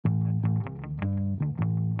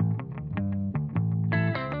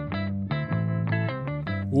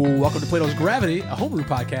Welcome to Plato's Gravity, a homebrew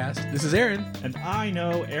podcast. This is Aaron. And I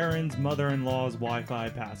know Aaron's mother-in-law's Wi-Fi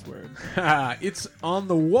password. It's on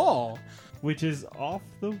the wall. Which is off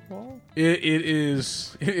the wall? It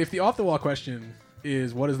is. If the off-the-wall question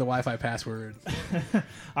is, what is the Wi-Fi password?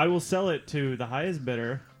 I will sell it to the highest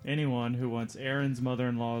bidder, anyone who wants Aaron's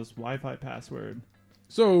mother-in-law's Wi-Fi password.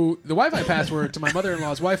 So the Wi-Fi password to my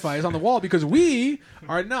mother-in-law's Wi-Fi is on the wall because we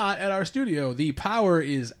are not at our studio. The power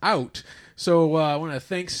is out. So I want to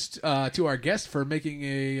thanks to our guest for making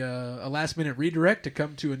a last-minute redirect to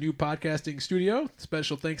come to a new podcasting studio.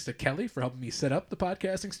 Special thanks to Kelly for helping me set up the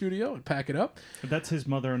podcasting studio and pack it up. That's his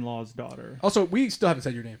mother-in-law's daughter. Also, we still haven't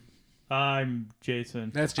said your name. I'm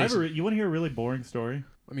Jason. That's Jason. You want to hear a really boring story?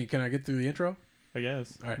 I mean, can I get through the intro? I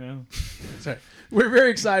guess. All right. Yeah. Sorry. We're very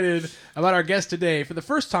excited about our guest today. For the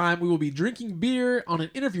first time, we will be drinking beer on an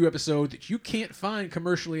interview episode that you can't find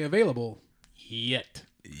commercially available yet.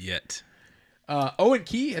 Owen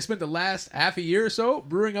Key has spent the last half a year or so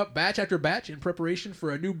brewing up batch after batch in preparation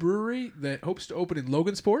for a new brewery that hopes to open in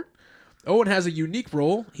Logansport. Owen has a unique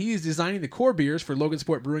role. He is designing the core beers for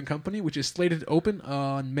Logansport Brewing Company, which is slated to open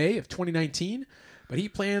on May of 2019, but he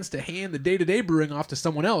plans to hand the day-to-day brewing off to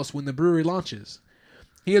someone else when the brewery launches.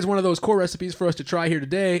 He has one of those core recipes for us to try here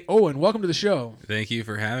today. Owen, welcome to the show. Thank you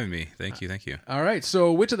for having me. Thank you. All right,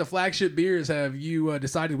 so which of the flagship beers have you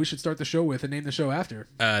decided we should start the show with and name the show after?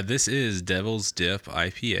 This is Devil's Dip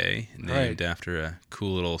IPA, named after a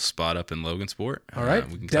cool little spot up in Logansport. All right,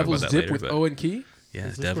 we can Devil's talk about that Dip later, with Owen Key. Yeah,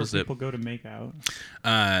 Is this Devil's where Dip. people go to make out?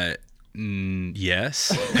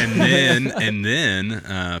 Yes, and then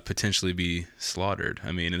potentially be slaughtered.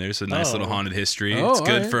 I mean, and there's a nice little haunted history. It's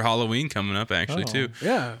good for Halloween coming up, actually, too.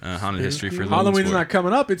 Yeah. Haunted history for Halloween's Logansport. not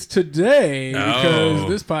coming up. It's today because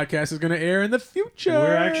this podcast is going to air in the future.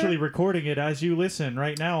 We're actually recording it as you listen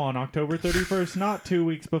right now on October 31st, not 2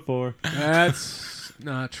 weeks before. That's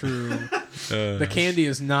not true. The candy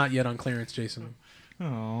is not yet on clearance, Jason.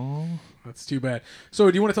 Oh, that's too bad. So,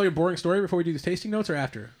 do you want to tell your boring story before we do the tasting notes, or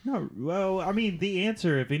after? no. Well, I mean, the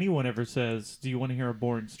answer, if anyone ever says, "Do you want to hear a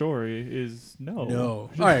boring story?" is no. No.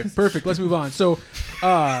 All right, perfect. Let's move on. So,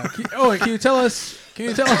 can you tell us?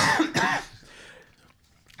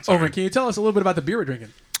 Owen, can you tell us a little bit about the beer we're drinking?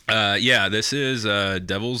 Yeah, this is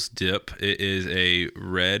Devil's Dip. It is a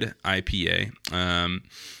red IPA,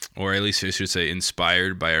 or at least I should say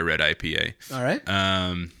inspired by a red IPA. All right.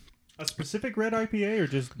 A specific red IPA or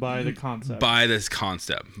just by the concept? By this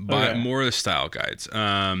concept. By more of the style guides.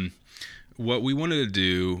 What we wanted to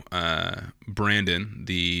do, Brandon,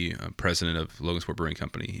 the president of Logansport Brewing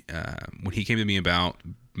Company, when he came to me about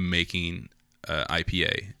making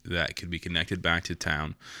IPA that could be connected back to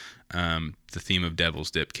town, the theme of Devil's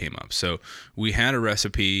Dip came up. So we had a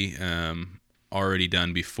recipe already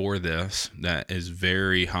done before this that is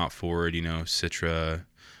very hop forward, Citra,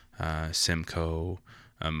 Simcoe,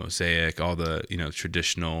 Mosaic, all the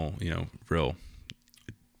traditional real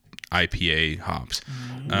IPA hops.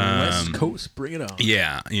 West Coast, bring it on.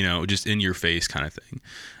 Yeah, just in your face kind of thing.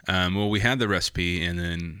 Well, we had the recipe, and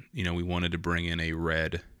then we wanted to bring in a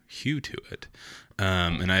red hue to it.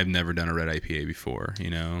 And I have never done a red IPA before,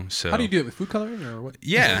 so. How do you do it, with food coloring or what?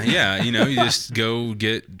 Yeah, you just go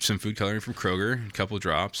get some food coloring from Kroger, a couple of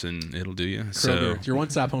drops, and it'll do you. Kroger. So It's your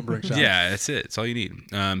one-stop homebrewing shop. yeah, that's it. It's all you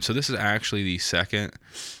need. So this is actually the second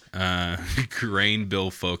grain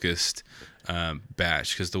bill focused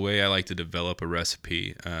batch, because the way I like to develop a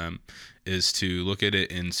recipe is to look at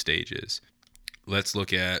it in stages. Let's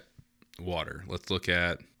look at water. Let's look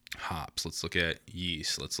at hops. Let's look at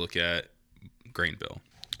yeast. Let's look at grain bill.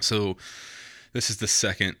 So this is the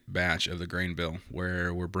second batch of the grain bill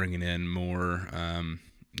where we're bringing in more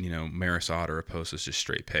Maris Otter opposed to just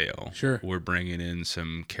straight pale. Sure. We're bringing in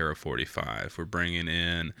some Cara 45. We're bringing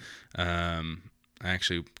in I'm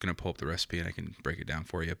actually going to pull up the recipe and I can break it down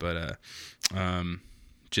for you, but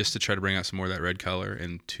just to try to bring out some more of that red color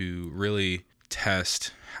and to really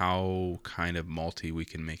test how kind of malty we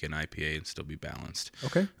can make an IPA and still be balanced.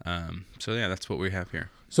 Okay. So yeah, that's what we have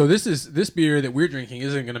here. So this beer that we're drinking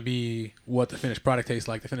isn't going to be what the finished product tastes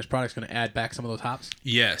like. The finished product's going to add back some of those hops.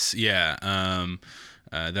 Yes, yeah.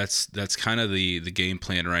 That's kind of the game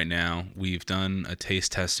plan right now. We've done a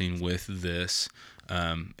taste testing with this,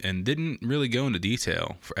 and didn't really go into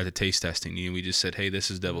detail at the taste testing. We just said, hey, this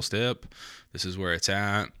is Devil's Dip. This is where it's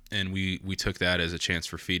at. And we took that as a chance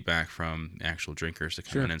for feedback from actual drinkers to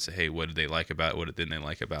come in and say, hey, what did they like about it? What didn't they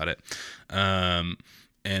like about it? And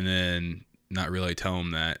then not really tell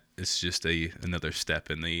them that it's just another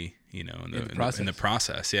step in the in the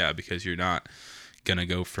process. Yeah, because you're not gonna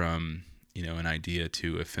go from an idea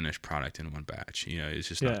to a finished product in one batch. It's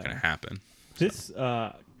just not gonna happen. This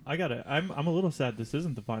I'm a little sad this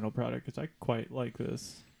isn't the final product because I quite like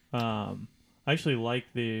this. I actually like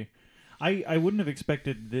the. I wouldn't have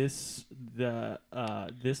expected this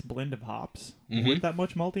blend of hops with that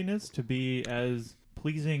much maltiness to be as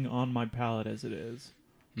pleasing on my palate as it is.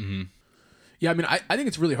 Mm-hmm. Yeah, I mean, I think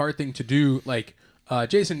it's a really hard thing to do. Like,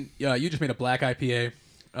 Jason, you just made a black IPA.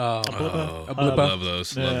 A blippa. Love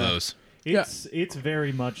those. Love those. It's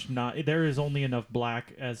very much not. There is only enough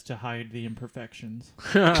black as to hide the imperfections.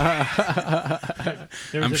 I'm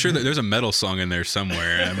sure that there's a metal song in there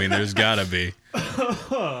somewhere. I mean, there's gotta be.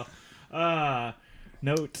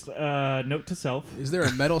 Note to self. Is there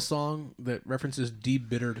a metal song that references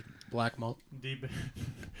de-bittered black malt?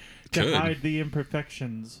 To hide the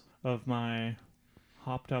imperfections of my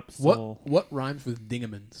hopped up soul. What rhymes with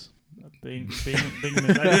dingamans? No,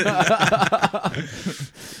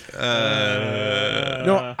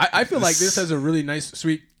 I feel like this has a really nice,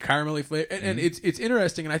 sweet, caramelly flavor, and it's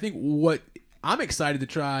interesting. And I think what I'm excited to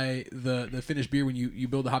try the finished beer when you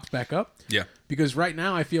build the hops back up. Yeah, because right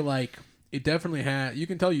now I feel like it definitely has. You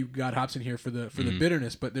can tell you've got hops in here for the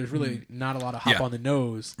bitterness, but there's really not a lot of hop on the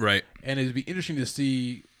nose. Right, and it'd be interesting to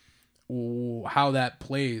see how that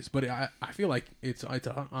plays, but I feel like it's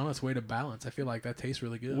on its way to balance. I feel like that tastes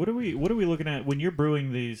really good. What are we looking at when you're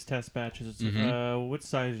brewing these test batches? What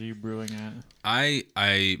size are you brewing at?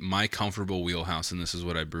 My comfortable wheelhouse, and this is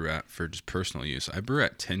what I brew at for just personal use. I brew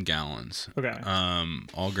at 10 gallons. Okay.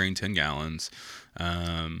 All grain 10 gallons,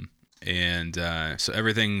 and so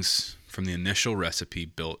everything's from the initial recipe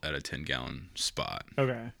built at a 10-gallon spot.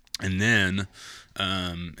 Okay. And then,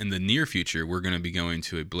 in the near future, we're going to be going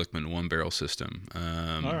to a Blickman one-barrel system.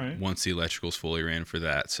 All right. Once the electrical's fully ran for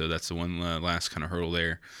that, so that's the one last kind of hurdle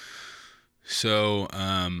there. So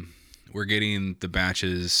we're getting the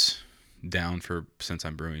batches down for, since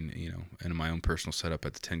I'm brewing, in my own personal setup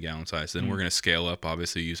at the 10-gallon size. Then we're going to scale up,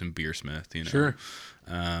 obviously using Beersmith. Sure.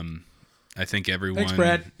 I think everyone. Thanks,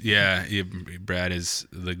 Brad. Yeah, Brad is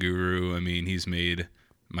the guru. I mean, he's made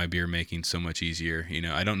my beer making so much easier.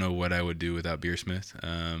 I don't know what I would do without Beersmith,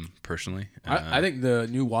 personally. I think the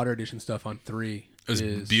new water edition stuff on 3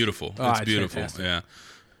 is beautiful. It's beautiful. Fantastic. Yeah.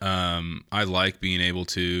 I like being able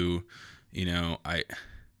to, the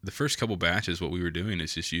first couple batches, what we were doing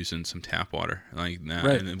is just using some tap water like that,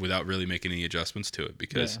 and without really making any adjustments to it,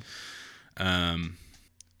 because,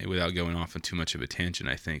 without going off on too much of a tangent,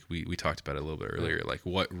 I think we talked about it a little bit earlier, like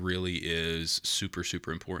what really is super,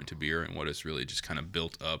 super important to beer and what is really just kind of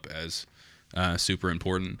built up as super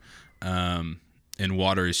important. And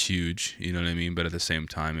water is huge, you know what I mean? But at the same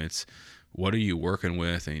time, it's what are you working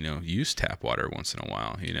with? And, use tap water once in a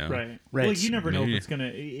while, Right. Well, you never know if it's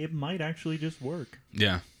it might actually just work.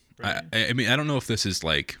 Yeah. Right. I mean, I don't know if this is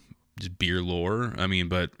like just beer lore. I mean,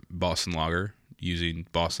 but Boston Lager, using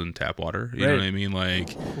Boston tap water, you know what I mean?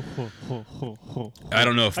 Like, I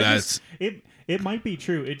don't know if that's it might be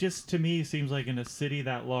true. It just, to me, seems like in a city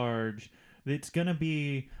that large, it's gonna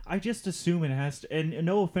be. I just assume it has to. And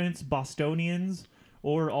no offense, Bostonians,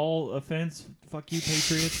 or all offense, fuck you,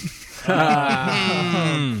 Patriots.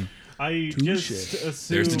 I just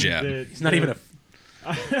assume there's the jab. It's not even a.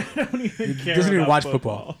 I don't even care. Doesn't even watch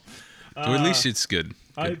football. So at least it's good.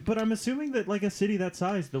 But I'm assuming that like a city that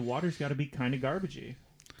size, the water's got to be kind of garbagey,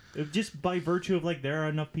 just by virtue of like there are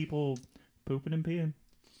enough people pooping and peeing.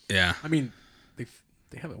 Yeah, I mean, they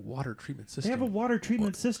have a water treatment system. They have a water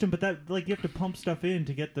treatment system, but that like you have to pump stuff in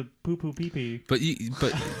to get the poo poo pee pee. But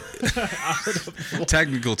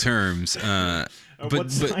technical terms,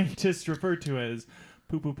 what scientists refer to as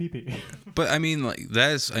poo poo pee pee. But I mean, like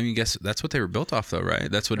guess that's what they were built off, though,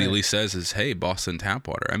 right? That's what Elise says is, hey, Boston tap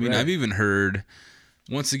water. I mean, I've even heard.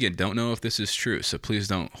 Once again, don't know if this is true, so please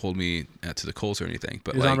don't hold me to the coals or anything.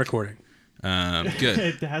 But it's on recording. Good.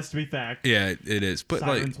 It has to be fact. Yeah, it is. But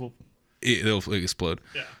Sirens it'll explode.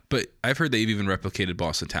 Yeah. But I've heard they've even replicated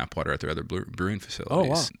Boston tap water at their other brewing facilities. Oh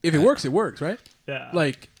wow! If it works, it works, right? Yeah.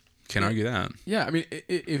 Like, can't argue that. Yeah, I mean,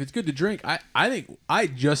 if it's good to drink, I think I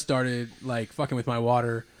just started like fucking with my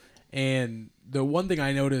water, and the one thing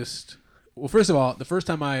I noticed. Well, first of all, the first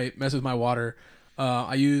time I messed with my water,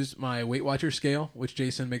 I used my Weight Watchers scale, which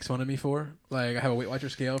Jason makes fun of me for. Like, I have a Weight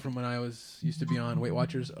Watchers scale from when I used to be on Weight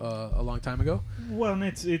Watchers a long time ago. Well, and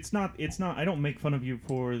it's not. I don't make fun of you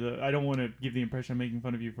for I don't want to give the impression I'm making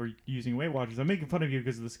fun of you for using Weight Watchers. I'm making fun of you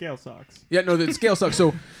because the scale sucks. Yeah, no, the scale sucks.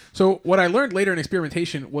 So what I learned later in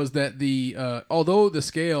experimentation was that although the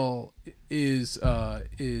scale is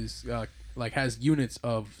like has units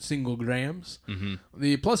of single grams,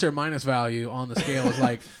 the plus or minus value on the scale is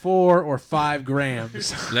like 4 or 5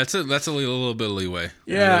 grams. That's a little bit of leeway.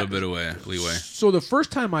 Yeah, a little bit of leeway. So the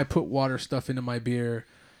first time I put water stuff into my beer,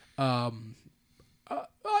 I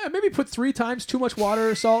I maybe put 3 times too much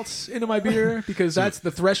water salts into my beer because that's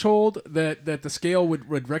the threshold that the scale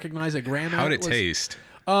would recognize a gram. How did it taste?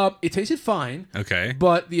 It tasted fine. Okay.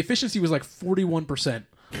 But the efficiency was like 41%.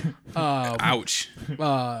 Ouch.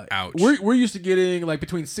 Ouch. We're used to getting like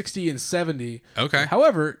between 60 and 70. Okay.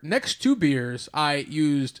 However, next 2 beers, I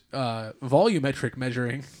used volumetric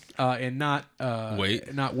measuring and not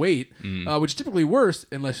weight, which is typically worse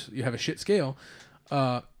unless you have a shit scale.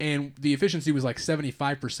 And the efficiency was like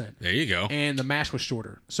 75%. There you go. And the mash was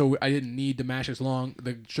shorter, so I didn't need to mash as long.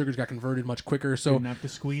 The sugars got converted much quicker. So you didn't have to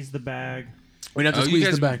squeeze the bag. We didn't have to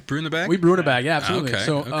squeeze the bag. Brew in the bag? We brew in a bag. Yeah, absolutely. Okay.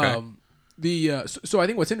 So so I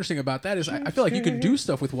think what's interesting about that is I feel like you can do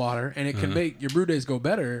stuff with water and it can make your brew days go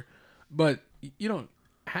better, but you don't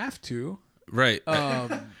have to. Right.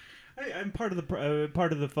 I'm part of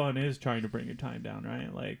the fun is trying to bring your time down,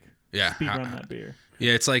 right? Like speed run that beer.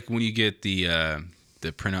 Yeah, it's like when you get the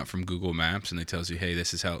printout from Google Maps and they tells you, hey,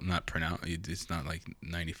 this is how not printout. It's not like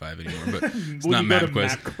 95 anymore, but it's not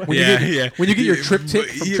MapQuest. When you get your trip tip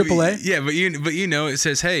from AAA. Yeah, but it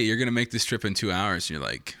says, hey, you're gonna make this trip in 2 hours, and you're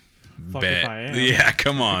like, bet. Yeah,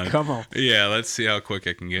 come on. Yeah, let's see how quick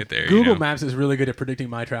I can get there. Google Maps is really good at predicting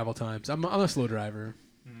my travel times. I'm a slow driver.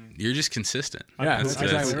 You're just consistent. Yeah, that's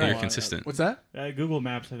exactly right. You're consistent. What's that? Google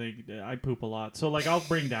Maps, I think I poop a lot. So like I'll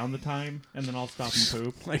bring down the time and then I'll stop and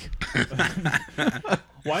poop. Like,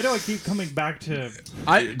 why do I keep coming back to?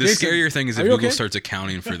 The scarier thing is if Google starts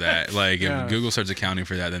accounting for that. Like if Google starts accounting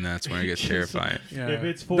for that, then that's when it gets terrifying. Yeah. If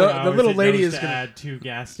it's 4 hours, the little lady is gonna add 2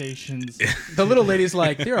 gas stations. The little lady's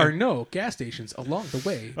like, there are no gas stations along the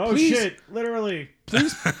way. Oh shit! Literally,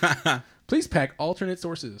 please. Please pack alternate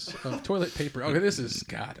sources of toilet paper. Okay, this is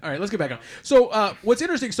God. All right, let's get back on. So, what's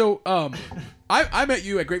interesting? So, I met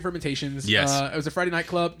you at Great Fermentations. Yes. It was a Friday night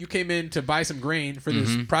club. You came in to buy some grain for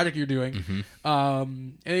this project you're doing.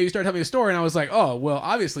 And then you started telling me the story, and I was like, oh, well,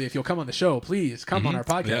 obviously, if you'll come on the show, please come on our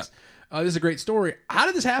podcast. Yeah. This is a great story. How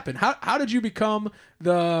did this happen? How did you become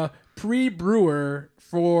the pre-brewer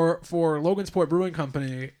for Logansport Brewing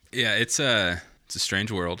Company? Yeah, it's a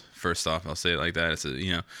strange world. First off, I'll say it like that. It's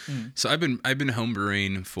So I've been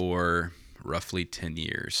homebrewing for roughly 10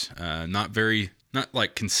 years. Not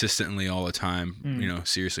like consistently all the time.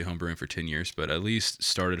 Seriously homebrewing for 10 years, but at least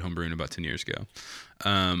started homebrewing about 10 years ago.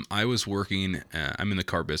 I was working. I'm in the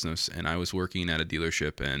car business, and I was working at a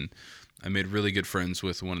dealership, and I made really good friends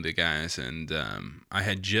with one of the guys, and I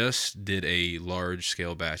had just did a large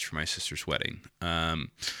scale batch for my sister's wedding. I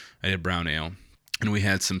did brown ale. And we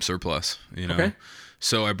had some surplus, Okay.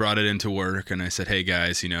 So I brought it into work and I said, hey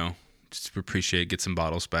guys, just appreciate it, get some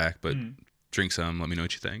bottles back, but drink some, let me know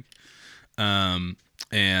what you think.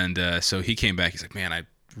 So he came back, he's like, man, I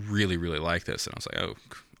really, really like this. And I was like, oh,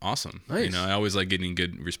 awesome. Nice. I always like getting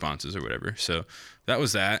good responses or whatever. So that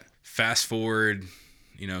was that. Fast forward,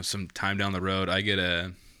 some time down the road, I get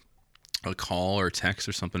a call or text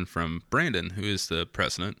or something from Brandon, who is the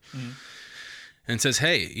president. And says,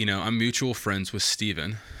 hey, I'm mutual friends with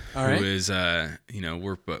Steven, who is,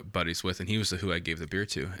 we're buddies with, and he was who I gave the beer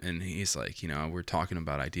to. And he's like, we're talking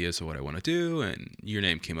about ideas of what I want to do, and your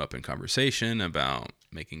name came up in conversation about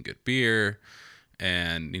making good beer.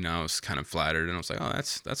 And, I was kind of flattered, and I was like, oh,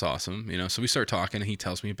 that's awesome. So we start talking, and he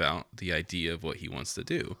tells me about the idea of what he wants to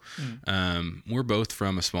do. We're both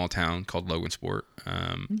from a small town called Logansport.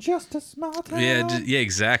 Just a small town. Yeah,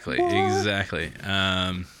 exactly. Boy. Exactly.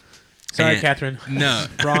 Sorry, Catherine. No.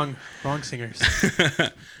 wrong singers.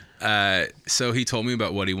 So he told me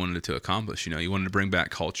about what he wanted to accomplish. He wanted to bring back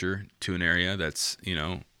culture to an area that's,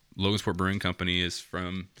 Logansport Brewing Company is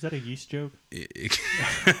from... Is that a yeast joke?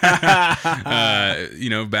 Back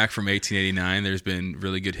from 1889, there's been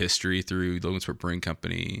really good history through Logansport Brewing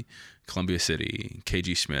Company, Columbia City,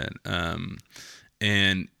 KG Schmidt.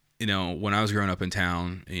 And... when I was growing up in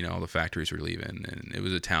town, all the factories were leaving, and it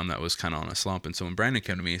was a town that was kind of on a slump. And so when Brandon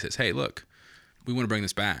came to me and says, hey, look, we want to bring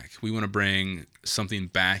this back. We want to bring something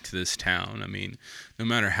back to this town. I mean, no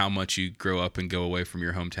matter how much you grow up and go away from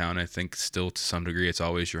your hometown, I think still to some degree it's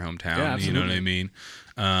always your hometown. Yeah, absolutely. You know what I mean?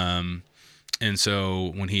 And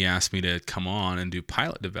so when he asked me to come on and do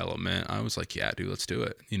pilot development, I was like, yeah, dude, let's do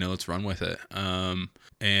it. Let's run with it.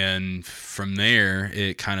 And from there,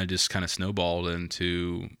 it kind of snowballed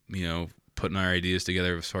into, putting our ideas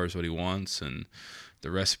together as far as what he wants and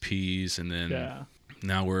the recipes. And then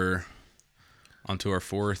now we're onto our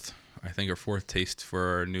fourth taste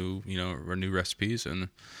for our new recipes. And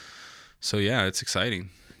so, yeah, it's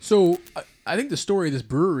exciting. So I think the story of this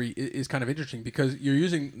brewery is kind of interesting because you're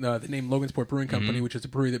using the name Logansport Brewing Company, which is a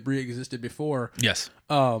brewery that existed before. Yes.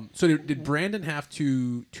 So did Brandon have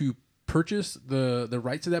to purchase the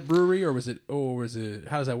rights to that brewery, or was it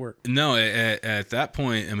how does that work? No, at that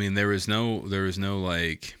point, I mean, there was no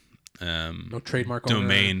like no trademark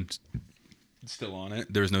domain still on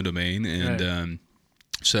it. There was no domain, and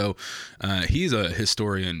so he's a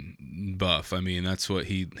historian buff. I mean, that's what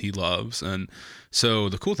he loves. And so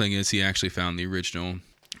the cool thing is he actually found the original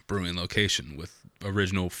brewing location with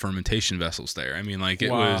original fermentation vessels there. I mean, like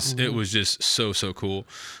it was just so cool.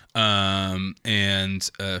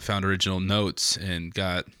 And found original notes and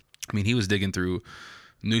he was digging through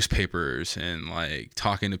newspapers and like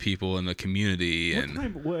talking to people in the community.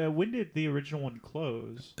 When did the original one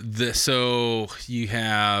close? So you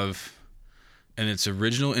have, and its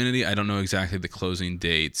original entity, I don't know exactly the closing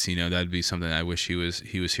dates. That'd be something I wish he was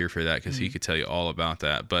here for that, because he could tell you all about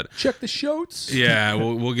that. But check the shows. Yeah,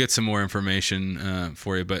 we'll get some more information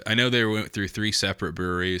for you. But I know they went through 3 separate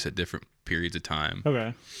breweries at different periods of time.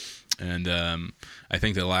 Okay. And I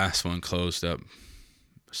think the last one closed up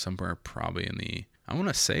somewhere probably in the, I want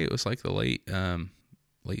to say it was like the late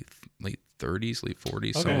 30s, late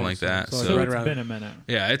 40s, something like that. So it's been a minute.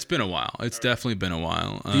 Yeah, it's been a while. It's definitely been a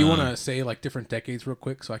while. Do you want to say like different decades real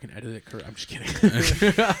quick so I can edit it correct? I'm just kidding.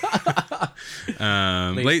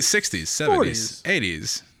 Late 60s, 70s,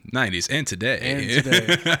 80s, 90s, and today.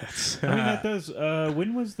 That does.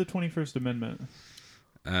 When was the 21st Amendment?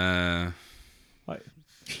 I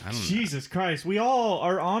don't know. Jesus Christ. We all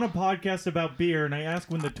are on a podcast about beer, and I ask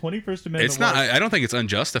when the 21st Amendment It's not. I don't think it's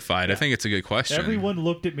unjustified. Yeah. I think it's a good question. Everyone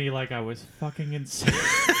looked at me like I was fucking insane.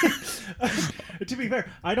 To be fair,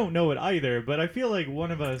 I don't know it either, but I feel like one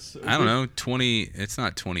of us... I don't know. 20... It's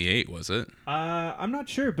not 28, was it? I'm not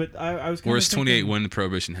sure, but I was kind Or of is 28 when the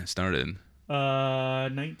Prohibition had started?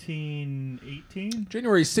 1918?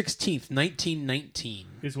 January 16th, 1919.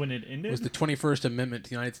 Is when it ended? Was the 21st Amendment to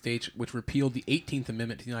the United States, which repealed the 18th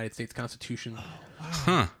Amendment to the United States Constitution. Oh, wow.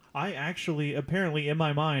 Huh. I actually, apparently in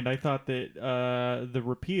my mind, I thought that the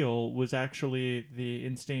repeal was actually the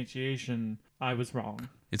instantiation. I was wrong.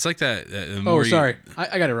 It's like that. Sorry.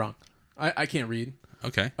 I got it wrong. I can't read.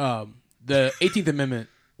 Okay. The 18th Amendment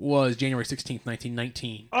was January 16th,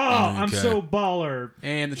 1919. Oh, I'm so baller.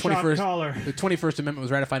 And the 21st Amendment was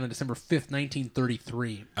ratified on December 5th,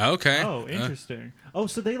 1933. Okay. Oh, interesting.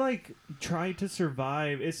 So they tried to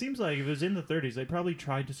survive. It seems like if it was in the 30s, they probably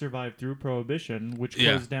tried to survive through Prohibition, which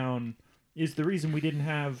closed down, is the reason we didn't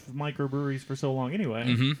have microbreweries for so long anyway.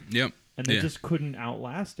 Mm-hmm. Yep. And they just couldn't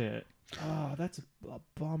outlast it. Oh, that's a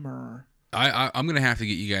bummer. I'm gonna have to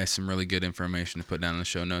get you guys some really good information to put down in the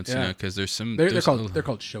show notes, because there's some. They're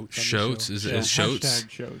called shoats. Shoats is shoats.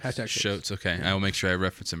 Hashtag shoats. Okay, I will make sure I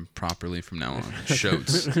reference them properly from now on.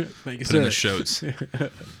 Shoats. Thank you, put in the shoats.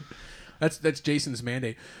 That's Jason's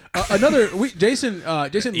mandate. Jason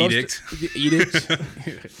edict.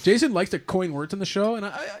 Jason likes to coin words on the show, and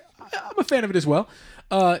I'm a fan of it as well.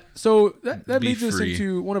 So that leads us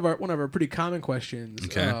into one of our pretty common questions.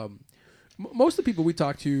 Okay. Most of the people we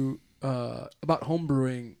talk to about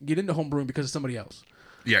homebrewing get into homebrewing because of somebody else.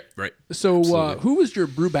 Yeah, right. So who was your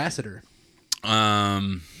brewbassador?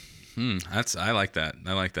 I like that.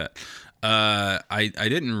 I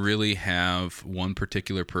didn't really have one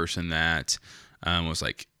particular person that was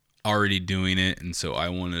like already doing it, and so I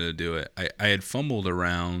wanted to do it. I had fumbled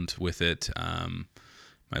around with it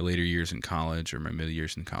my later years in college, or my middle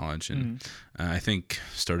years in college, and I think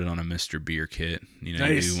started on a Mr. Beer kit.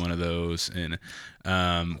 Nice. Do one of those. And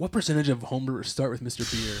what percentage of homebrewers start with Mr.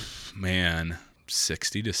 Beer? Man,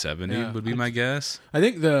 60 to 70 would be my guess. I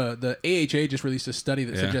think the AHA just released a study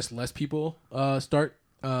that suggests less people start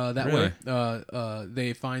that way.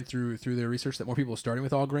 They find through their research that more people are starting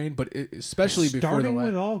with all grain, but especially before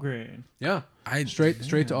with all grain. Yeah,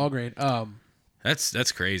 straight to all grain.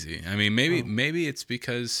 That's crazy. I mean, maybe it's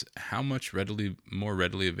because how much more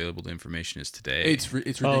readily available the information is today. It's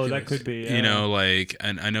ridiculous. Oh, that could be. Yeah.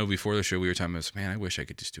 And I know before the show we were talking about, man, I wish I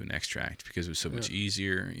could just do an extract because it was so much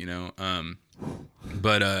easier.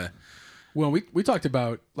 But well, we talked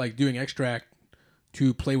about like doing extract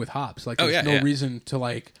to play with hops. Like, there's no reason to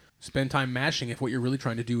like spend time mashing if what you're really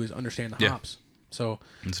trying to do is understand the hops. So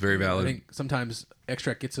it's very valid. I think sometimes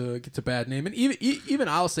extract gets a bad name, and even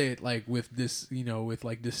I'll say it like with this, with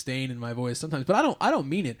like disdain in my voice sometimes. But I don't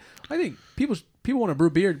mean it. I think people want to brew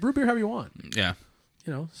beer however you want. Yeah.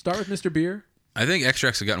 Start with Mr. Beer. I think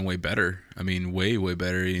extracts have gotten way better. I mean, way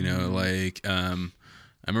better. Like I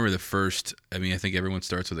remember the first. I mean, I think everyone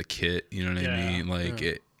starts with a kit. You know what I mean?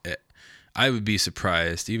 Like I would be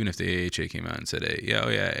surprised even if the AHA came out and said,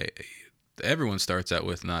 "Hey, everyone starts out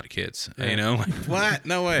with not kits." Like, what?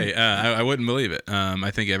 No way. I wouldn't believe it. I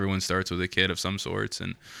think everyone starts with a kit of some sorts,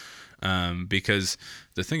 and Because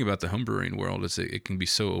the thing about the homebrewing world is it can be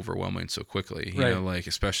so overwhelming so quickly, you know, like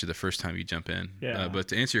especially the first time you jump in. Yeah. But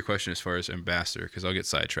to answer your question as far as ambassador, because I'll get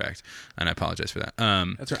sidetracked, and I apologize for that.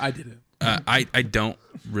 That's right, I did it.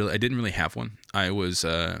 I didn't really have one. I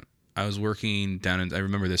was working down in, I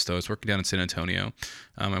remember this though, I was working down in San Antonio.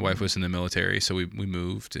 My wife was in the military, so we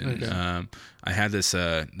moved, and I had this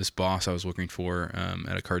boss I was working for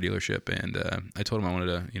at a car dealership, and I told him I wanted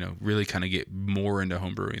to, you know, really kind of get more into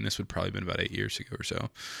homebrewing. This would probably have been about 8 years ago or so.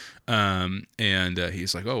 And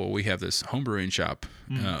he's like, oh, well, we have this homebrewing shop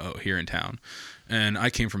here in town. And I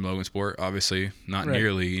came from Logansport, obviously, not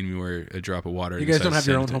nearly anywhere a drop of water. You guys don't have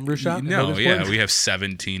your own homebrew shop? No, yeah, we have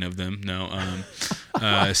 17 of them. No,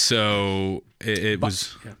 so it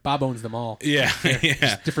was. Yeah, Bob owns them all. Yeah, yeah.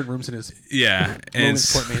 Just different rooms in his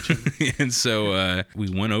Logansport mansion. And so we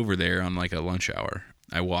went over there on like a lunch hour.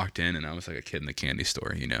 I walked in and I was like a kid in the candy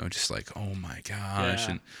store, you know, just like, oh my gosh,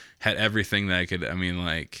 and had everything that I could. I mean,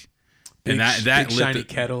 like. Big, and that big lit shiny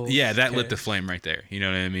kettles. Yeah, that lit the flame right there. You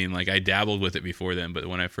know what I mean? Like I dabbled with it before then, but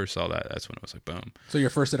when I first saw that, that's when it was like boom. So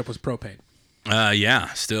your first setup was propane.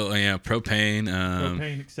 Yeah, still, yeah, propane.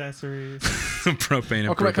 Propane accessories. Propane.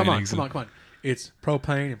 And come on. It's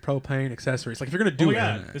propane and propane accessories. Like if you're gonna do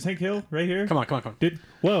it, is Hank Hill right here? Come on.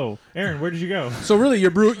 Whoa, Aaron, where did you go? So really,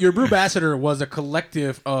 your brew ambassador was a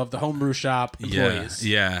collective of the homebrew shop employees.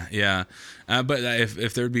 Yeah. But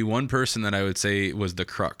if there'd be one person that I would say was the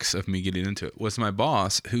crux of me getting into it, was my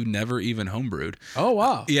boss, who never even homebrewed. Oh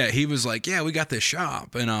wow. Yeah, he was like, yeah, we got this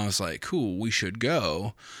shop, and I was like, cool, we should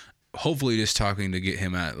go. Hopefully just talking to get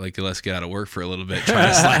him at, like, let's get out of work for a little bit, trying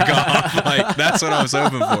to slack off. Like, that's what I was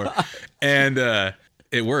hoping for. And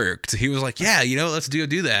it worked. He was like, yeah, you know, let's do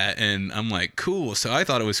that. And I'm like, cool. So I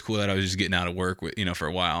thought it was cool that I was just getting out of work, with, you know, for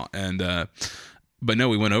a while. And but no,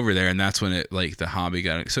 we went over there, and that's when it, like, the hobby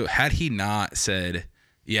got it. So had he not said,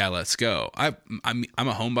 yeah, let's go. I'm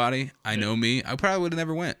a homebody. I know me. I probably would have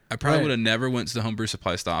never went. I probably would have never went to the homebrew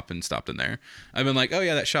supply stop and stopped in there. I've been like, oh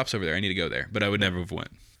yeah, that shop's over there. I need to go there. But I would never have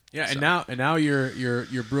went. Yeah, so. and now you're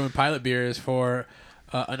brewing pilot beers for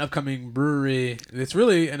an upcoming brewery. It's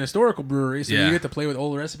really an historical brewery, so you get to play with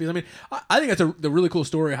old recipes. I mean, I think that's the really cool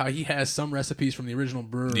story how he has some recipes from the original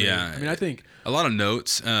brewery. Yeah, I mean, I think a lot of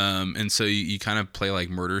notes, and so you kind of play like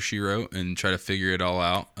Murder, She Wrote and try to figure it all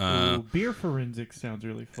out. Beer forensics sounds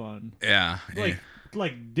really fun. Yeah,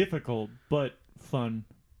 like difficult but fun.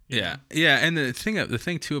 Yeah, and the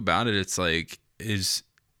thing too about it, it's like is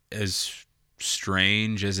as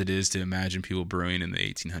strange as it is to imagine people brewing in the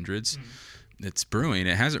 1800s. It's brewing.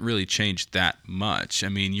 It hasn't really changed that much. I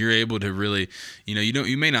mean, you're able to really, you know,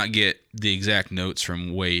 you may not get the exact notes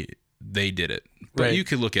from way they did it, but you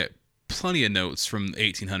could look at plenty of notes from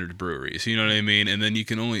 1800 breweries. You know what I mean? And then you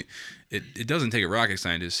can only, it doesn't take a rocket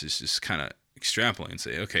scientist. It's just kind of extrapolate and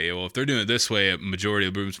say, okay, well, if they're doing it this way, a majority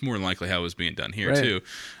of the brewers, it's more than likely how it was being done here too.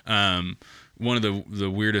 One of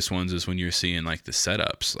the weirdest ones is when you're seeing like the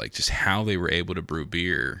setups, like just how they were able to brew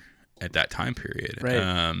beer at that time period.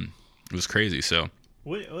 It was crazy. So,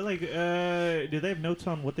 do they have notes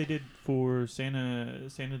on what they did for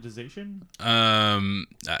sanitization?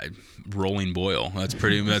 Rolling boil. That's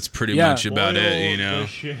pretty much about it. You know,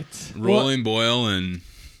 rolling boil and.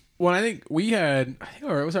 Well, I think we had,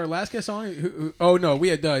 or it was our last guest on. We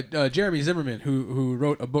had Jeremy Zimmerman, who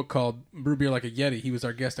wrote a book called Brew Beer Like a Yeti. He was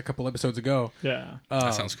our guest a couple episodes ago. Yeah,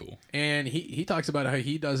 that sounds cool. And he talks about how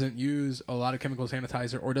he doesn't use a lot of chemical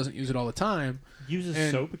sanitizer or doesn't use it all the time.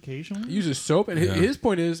 Uses soap occasionally. Uses soap, and his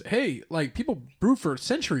point is, hey, like people brewed for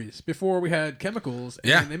centuries before we had chemicals,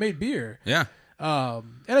 and they made beer. Yeah. And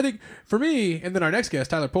I think for me, and then our next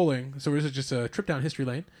guest, Tyler Poling. So this is just a trip down history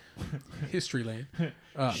lane.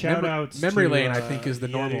 Shout out memory to, lane. I think is the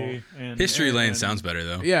normal. History lane sounds better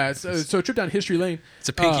though. Yeah, so a trip down history lane. It's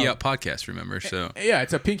a Pinky Up podcast, remember? So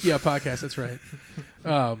it's a Pinky Up podcast. That's right.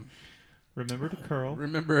 Remember to curl.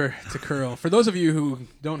 Remember to curl. For those of you who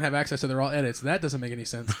don't have access to the raw edits, that doesn't make any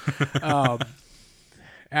sense.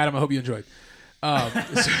 Adam, I hope you enjoyed.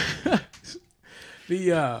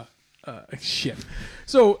 Shit.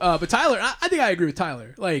 So, but Tyler, I think I agree with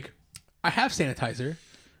Tyler. Like, I have sanitizer,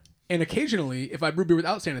 and occasionally, if I brew beer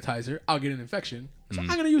without sanitizer, I'll get an infection. So I'm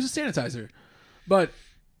going to use a sanitizer. But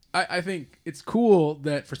I think it's cool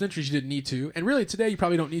that for centuries you didn't need to, and really today you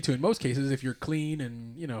probably don't need to in most cases if you're clean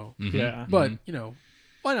and Yeah. But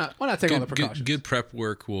why not take all the precautions? Good prep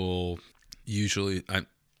work will usually. I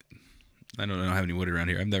don't have any wood around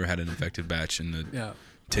here. I've never had an infected batch in the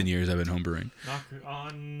 10 years I've been homebrewing. Knock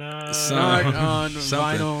on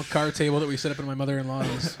vinyl card table that we set up in my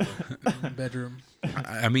mother-in-law's bedroom.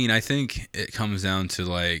 I mean, I think it comes down to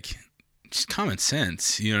like just common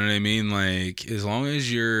sense. You know what I mean? Like, as long as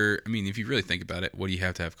if you really think about it, what do you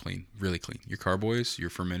have to have clean? Really clean. Your carboys, your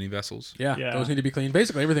fermenting vessels. Yeah, those need to be clean.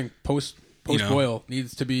 Basically, everything post boil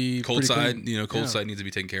needs to be cold side. Clean. Cold side needs to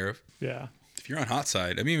be taken care of. Yeah. If you're on hot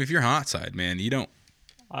side, if you're hot side, man, you don't.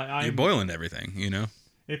 You're boiling everything.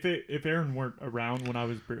 If Aaron weren't around when I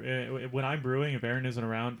was when I'm brewing, if Aaron isn't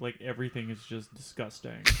around, like everything is just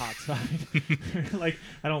disgusting. Hot side, like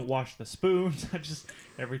I don't wash the spoons.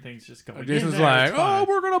 Everything's just going. Jason's like, oh,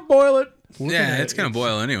 we're gonna boil it. It's gonna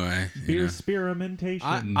boil anyway. Beer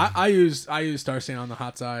experimentation. I use Star Stain on the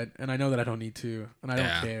hot side, and I know that I don't need to, and I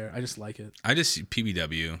don't care. I just like it. I just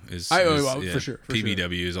PBW is for sure.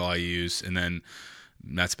 PBW is all I use, and then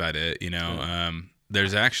that's about it.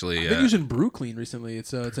 There's actually I've been using Brew Clean recently.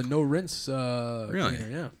 It's a no rinse. Really? Cleaner,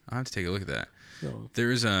 yeah. I'll have to take a look at that. So.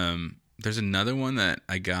 There's another one that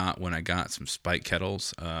I got when I got some spike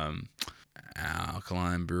kettles,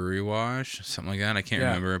 alkaline brewery wash, something like that. I can't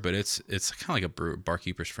remember, but it's kind of like a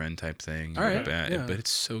barkeeper's friend type thing. All right. But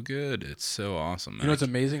it's so good. It's so awesome. You know what's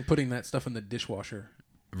amazing? Putting that stuff in the dishwasher.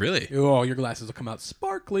 Really? Oh, your glasses will come out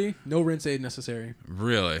sparkly. No rinse aid necessary.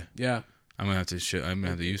 Really? Yeah. I'm gonna have to use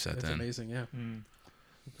that. That's then. Amazing. Yeah. Mm.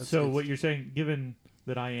 So what you're saying, given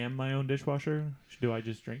that I am my own dishwasher, do I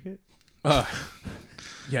just drink it?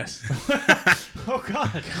 Yes. Oh,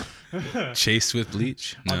 God. Chased with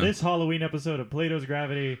bleach? No. On this Halloween episode of Plato's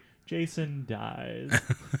Gravity, Jason dies.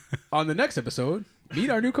 On the next episode,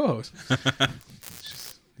 meet our new co-host.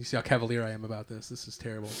 You see how cavalier I am about this. This is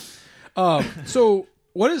terrible. So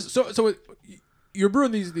you're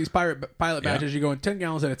brewing these pilot batches. You're going 10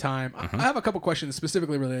 gallons at a time. I have a couple questions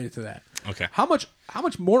specifically related to that. Okay. How much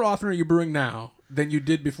more often are you brewing now than you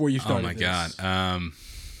did before you started? Oh my God.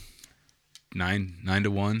 9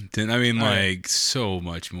 to 1. 10, so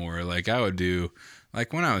much more. Like I would do,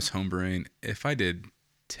 like when I was homebrewing, if I did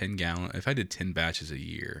 10 batches a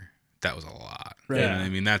year, that was a lot. Right. You know what I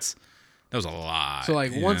mean? That was a lot. So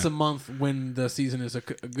once a month when the season is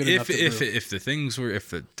good enough to brew. If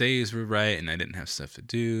the days were right and I didn't have stuff to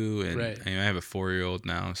do, and I have a 4-year-old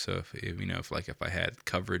now, so if I had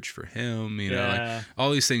coverage for him, like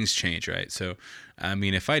all these things change, right? So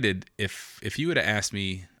if you would have asked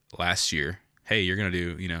me last year, hey, you're gonna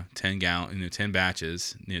do 10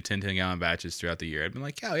 batches, 10-gallon batches throughout the year, I'd been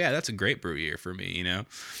like, oh yeah, that's a great brew year for me,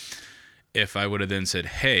 If I would have then said,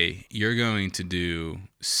 hey, you're going to do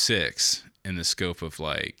 6 in the scope of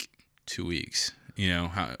like 2 weeks,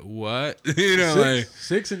 what?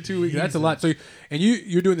 6 in 2 weeks. That's a lot. So,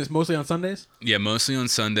 you're doing this mostly on Sundays? Yeah, mostly on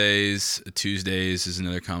Sundays. Tuesdays is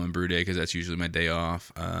another common brew day because that's usually my day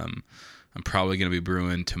off. I'm probably going to be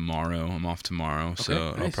brewing tomorrow. I'm off tomorrow,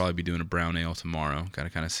 so nice. I'll probably be doing a brown ale tomorrow. Got to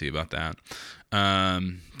kind of see about that.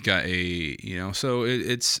 So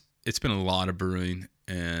it's been a lot of brewing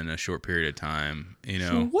in a short period of time,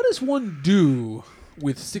 So what does one do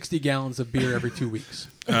with 60 gallons of beer every 2 weeks?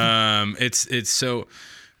 It's so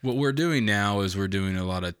what we're doing now is we're doing a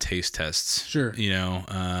lot of taste tests. Sure. Getting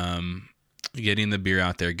the beer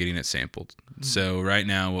out there, getting it sampled. Mm-hmm. So right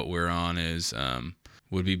now what we're on is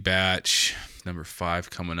would be batch number 5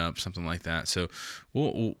 coming up, something like that. So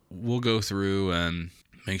we'll go through and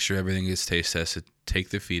make sure everything gets taste tested, take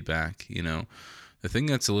the feedback, The thing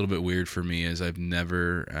that's a little bit weird for me is I've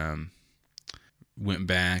never went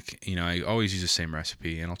back. I always use the same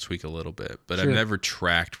recipe, and I'll tweak a little bit, but I've never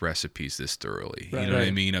tracked recipes this thoroughly. Right, what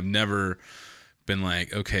I mean? I've never been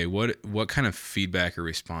like, okay, what kind of feedback or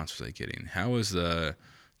response was I getting? How was the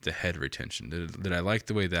head retention? Did I like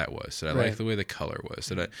the way that was? Did I like the way the color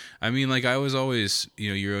was? I was always,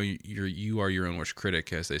 you are your own worst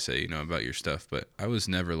critic, as they say, about your stuff, but I was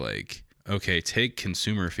never like, okay, take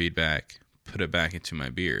consumer feedback, put it back into my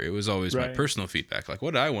beer. It was always my personal feedback, like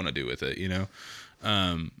what do I want to do with it,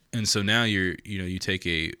 and so now you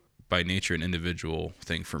take by nature an individual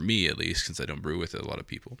thing, for me at least, since I don't brew with a lot of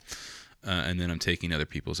people, and then I'm taking other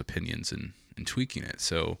people's opinions and tweaking it.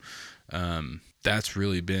 So that's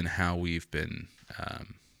really been how we've been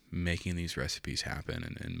making these recipes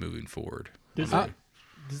happen and moving forward. Does that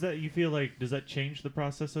change the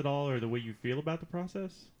process at all, or the way you feel about the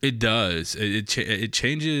process? It does. It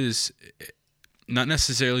changes. Not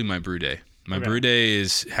necessarily my brew day. My brew day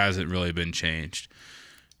hasn't really been changed.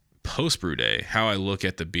 Post brew day, how I look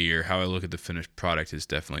at the beer, how I look at the finished product has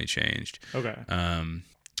definitely changed. Okay. And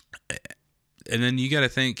then you got to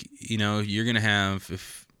think, you're going to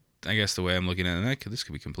have, I guess the way I'm looking at it, this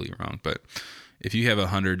could be completely wrong, but if you have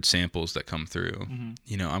 100 samples that come through,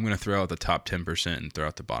 mm-hmm. I'm going to throw out the top 10% and throw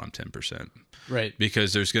out the bottom 10%. Right.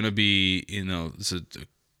 Because there's going to be, this is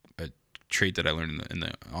a trait that I learned in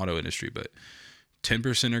the auto industry, but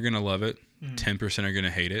 10% are going to love it, 10% are going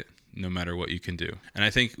to hate it, no matter what you can do. And I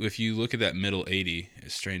think if you look at that middle 80,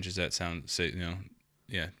 as strange as that sounds,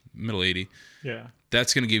 middle 80. Yeah.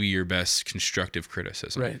 That's going to give you your best constructive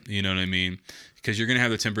criticism. Right. You know what I mean? Because you're going to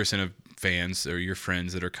have the 10% of fans or your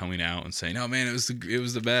friends that are coming out and saying, "Oh man, it was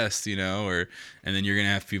the best," and then you're going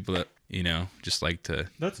to have people that, just like to.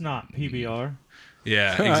 That's not PBR.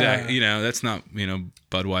 Yeah, exactly. That's not,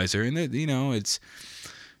 Budweiser, and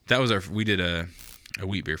we did a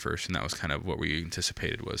wheat beer first, and that was kind of what we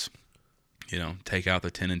anticipated was, take out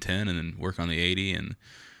the 10 and 10 and then work on the 80 and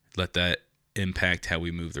let that impact how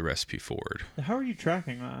we move the recipe forward. How are you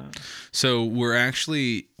tracking that? So we're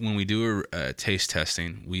actually, when we do a taste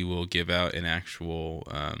testing, we will give out an actual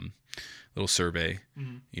little survey.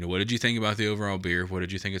 Mm-hmm. What did you think about the overall beer? What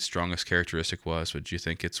did you think its strongest characteristic was? What did you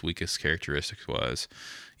think its weakest characteristic was?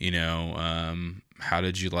 How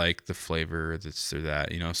did you like the flavor, this or that?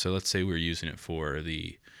 So let's say we're using it for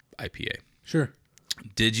the IPA. Sure.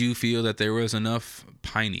 Did you feel that there was enough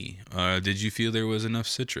piney? Did you feel there was enough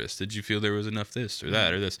citrus? Did you feel there was enough this or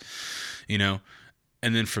that or this? And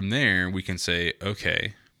then from there we can say,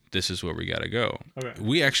 okay, this is where we got to go. Okay.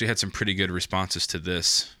 We actually had some pretty good responses to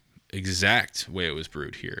this exact way it was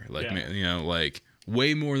brewed here.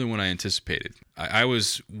 Way more than what I anticipated. I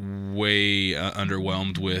was way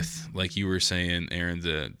underwhelmed with, like you were saying, Aaron,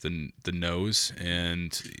 the nose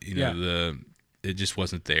and it just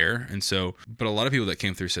wasn't there. And so, but a lot of people that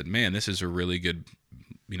came through said, man, this is a really good,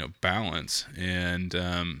 balance. And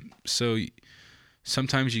so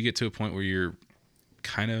sometimes you get to a point where you're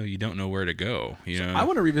you don't know where to go. So I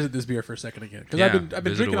want to revisit this beer for a second again, because I've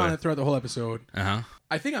been drinking on it throughout the whole episode.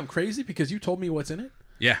 I think I'm crazy because you told me what's in it.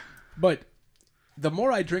 Yeah. But the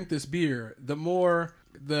more I drink this beer, the more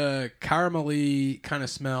the caramelly kind of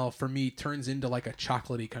smell for me turns into like a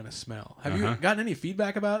chocolatey kind of smell. Have you gotten any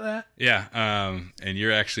feedback about that? Yeah. And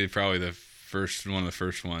you're actually probably one of the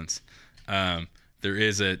first ones. There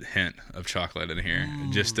is a hint of chocolate in here,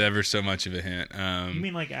 just ever so much of a hint. You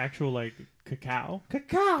mean like actual like cacao?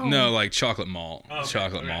 No, like chocolate malt. Oh, okay.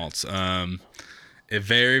 Chocolate malts. A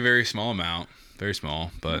very, very small amount. Very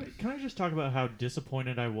small, but... Can I just talk about how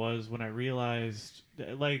disappointed I was when I realized...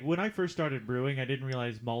 Like, when I first started brewing, I didn't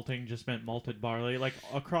realize malting just meant malted barley. Like,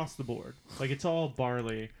 across the board. Like, it's all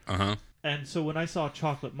barley. And so when I saw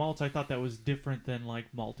chocolate malts, I thought that was different than, like,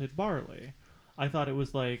 malted barley. I thought it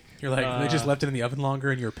was like... You're like, they just left it in the oven longer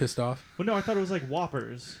and you were pissed off? Well, no, I thought it was like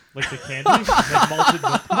Whoppers. Like the candy. Like malted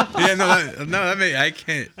Yeah, I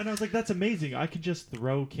can't... And I was like, that's amazing. I could just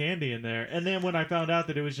throw candy in there. And then when I found out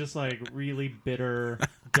that it was just like really bitter,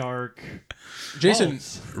 dark... Jason...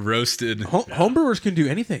 malts. Roasted. Homebrewers can do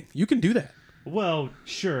anything. You can do that. Well,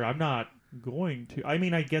 sure. I'm not going to. I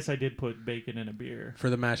mean, I guess I did put bacon in a beer. For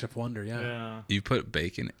the Mash of Wonder, yeah. You put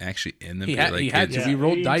bacon actually in the beer? He had to. We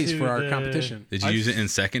rolled dice for our competition. Did you use it in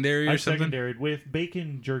secondary or something? I secondaried with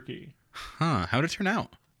bacon jerky. Huh. How did it turn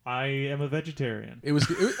out? I am a vegetarian. It was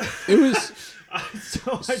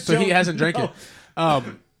so he hasn't drank it.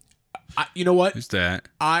 You know what? Who's that?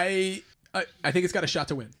 I think it's got a shot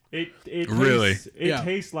to win. It really?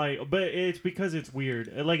 Tastes like, but it's because it's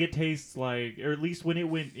weird. Like it tastes like, or at least when it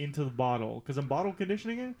went into the bottle, because I'm bottle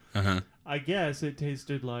conditioning it. I guess it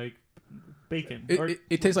tasted like bacon.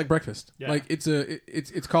 It tastes like breakfast. Yeah. Like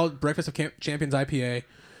it's called Breakfast of Champions IPA.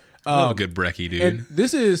 Good brekkie, dude. And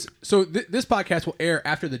this podcast will air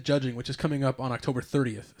after the judging, which is coming up on October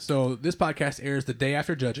 30th. So this podcast airs the day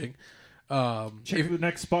after judging. Check the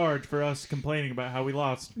next sparge for us complaining about how we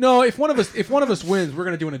lost. No, if one of us wins, we're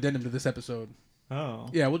gonna do an addendum to this episode. Oh.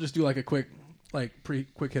 Yeah, we'll just do like a quick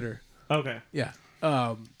hitter. Okay. Yeah.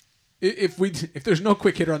 If there's no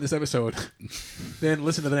quick hitter on this episode, then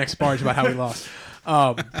listen to the next sparge about how we lost.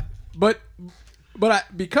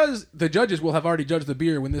 Because the judges will have already judged the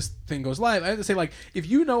beer when this thing goes live, I have to say, like, if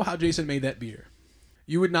you know how Jason made that beer,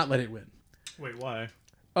 you would not let it win. Wait, why?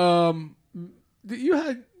 You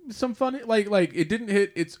had some fun, like it didn't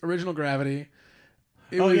hit its original gravity.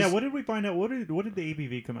 What did we find out? What did the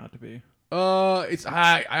ABV come out to be?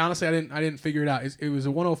 I honestly I didn't figure it out. It was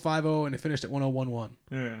a 1050 and it finished at 1011.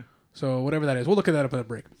 Yeah. So whatever that is, we'll look at that up at a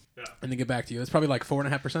break. Yeah. And then get back to you. It's probably like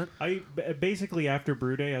 4.5%. I basically after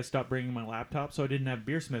brew day I stopped bringing my laptop, so I didn't have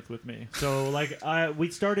Beersmith with me. So like we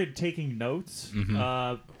started taking notes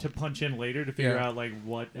to punch in later to figure out like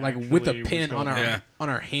what like with a pen on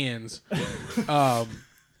our hands.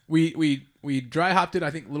 We dry hopped it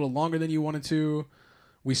I think a little longer than you wanted to.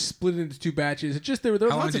 We split it into two batches. It just there were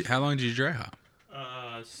how long did you dry hop?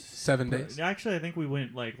 7 days. Actually, I think we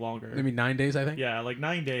went like longer. Maybe 9 days. I think. Yeah, like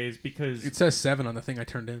 9 days because it says 7 on the thing I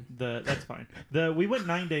turned in. That's fine. We went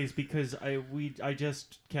 9 days because I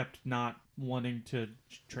just kept not wanting to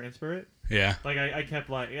transfer it. Yeah. Like I kept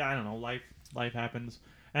like, I don't know, life happens.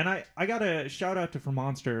 And I got a shout out to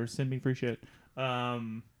Vermonster, send me free shit. I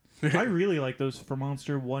really like those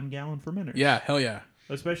Vermonster 1 gallon fermenters. Yeah, hell yeah.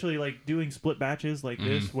 Especially like doing split batches like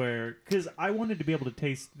this, where because I wanted to be able to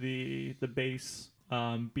taste the base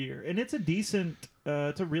beer, and it's a decent,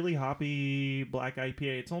 it's a really hoppy black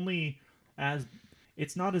IPA. It's only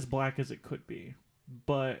it's not as black as it could be,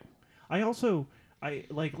 but I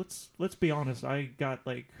let's be honest, I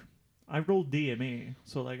rolled DME,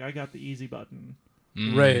 so like I got the easy button.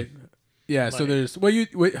 Right. Yeah. Like, so there's you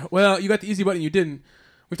got the easy button. You didn't.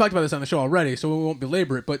 We've talked about this on the show already, so we won't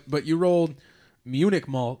belabor it. But you rolled Munich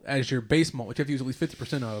malt as your base malt, which you have to use at least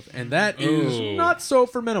 50% of, and that is not so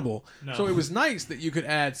fermentable. No. So it was nice that you could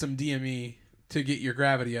add some DME to get your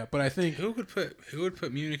gravity up. But I think who would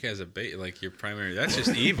put Munich as a base, like your primary? That's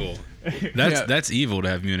just evil. That's evil to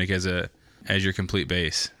have Munich as your complete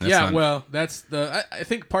base. That's I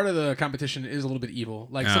think part of the competition is a little bit evil.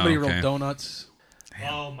 Like somebody rolled donuts.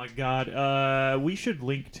 Damn. Oh my god! We should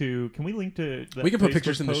link to. Can we link to? We can put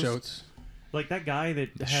pictures in the post? shows. Like that guy that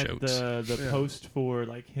had the post for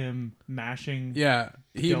like him mashing. Yeah,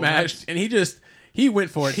 he mashed, and he went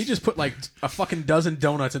for it. He just put like a fucking dozen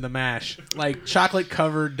donuts in the mash, like chocolate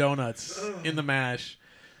covered donuts in the mash.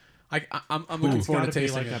 I'm looking forward to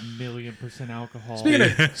tasting it. It's got to be like 1,000,000% alcohol.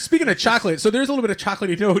 Speaking of chocolate, so there's a little bit of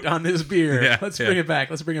chocolatey note on this beer. Yeah, Let's bring it back.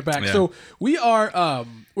 Yeah. So we are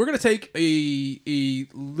we're gonna take a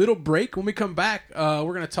little break. When we come back,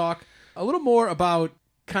 we're gonna talk a little more about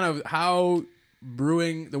kind of how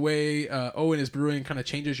brewing, the way Owen is brewing, kind of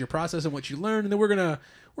changes your process and what you learn, and then we're gonna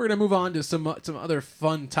move on to some other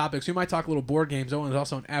fun topics. We might talk a little board games. Owen is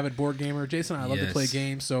also an avid board gamer. Jason and I love to play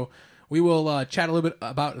games, so we will chat a little bit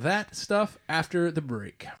about that stuff after the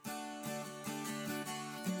break.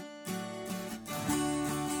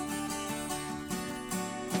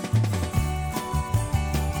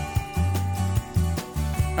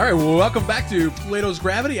 All right, well, welcome back to Plato's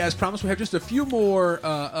Gravity. As promised, we have just a few more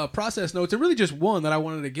process notes, and really just one that I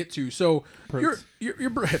wanted to get to. So, your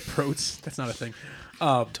Proats, that's not a thing.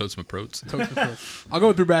 Totes my Proats. I'll go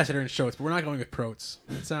with Brewbassador and Shoats, but we're not going with Proats.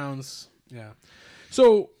 It sounds, yeah.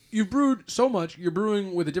 So, you've brewed so much. You're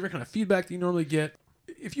brewing with a different kind of feedback that you normally get.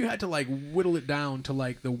 If you had to like whittle it down to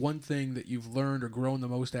like the one thing that you've learned or grown the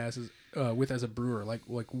most as a brewer, like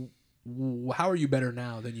how are you better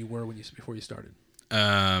now than you were before you started?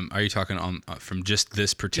 Are you talking on from just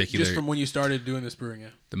this particular? Just from when you started doing this brewing, yeah.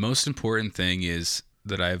 The most important thing is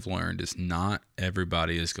that I've learned is not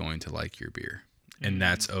everybody is going to like your beer, and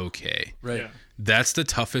that's okay. Right. Yeah. That's the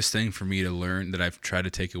toughest thing for me to learn that I've tried to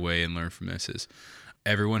take away and learn from this is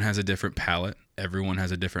everyone has a different palate. Everyone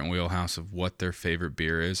has a different wheelhouse of what their favorite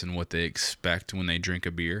beer is and what they expect when they drink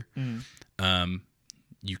a beer.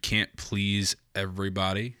 You can't please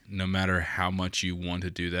everybody, no matter how much you want to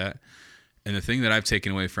do that. And the thing that I've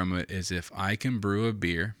taken away from it is if I can brew a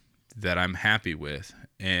beer that I'm happy with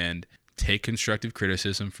and take constructive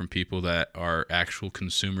criticism from people that are actual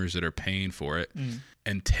consumers that are paying for it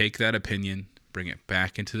and take that opinion, bring it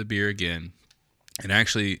back into the beer again, and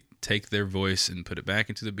actually take their voice and put it back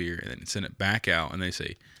into the beer and then send it back out and they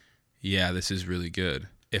say, yeah, this is really good.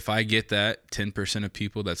 If I get that 10% of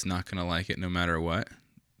people that's not going to like it no matter what,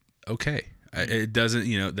 okay. It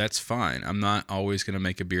doesn't, that's fine. I'm not always going to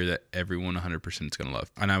make a beer that everyone 100% is going to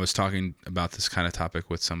love. And I was talking about this kind of topic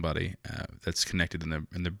with somebody that's connected in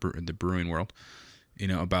the brewing world,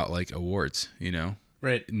 about like awards,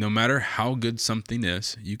 Right. No matter how good something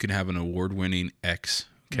is, you can have an award-winning X,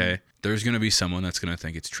 okay? There's going to be someone that's going to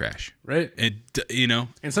think it's trash. Right. And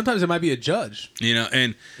sometimes it might be a judge.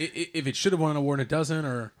 And if it should have won an award and it doesn't,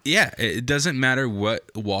 or... Yeah, it doesn't matter what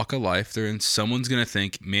walk of life they're in. Someone's going to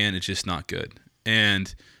think, man, it's just not good.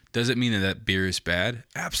 And does it mean that beer is bad?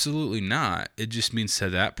 Absolutely not. It just means to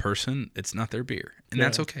that person, it's not their beer. And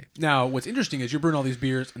that's okay. Now, what's interesting is you're brewing all these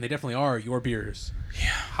beers, and they definitely are your beers. Yeah.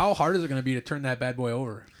 How hard is it going to be to turn that bad boy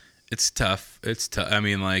over? It's tough. I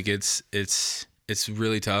mean, like, it's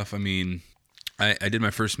really tough. I mean, I did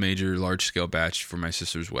my first major large-scale batch for my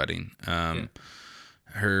sister's wedding.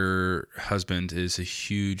 Her husband is a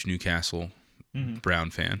huge Newcastle Brown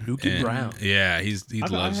fan. Nuki Brown. Yeah, he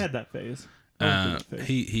loves it. I had that phase.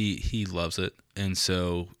 He loves it, and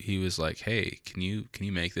so he was like, "Hey, can you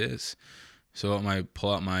make this?" So I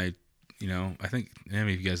pull out my, I think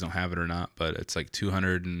maybe if you guys don't have it or not, but it's like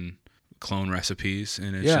 200 and clone recipes,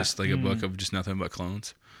 and it's just like a book of just nothing but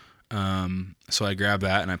clones. So I grabbed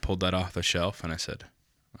that and I pulled that off the shelf and I said,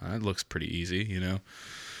 that looks pretty easy,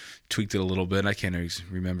 tweaked it a little bit. I can't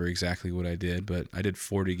remember exactly what I did, but I did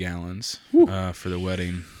 40 gallons, for the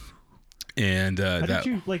wedding. And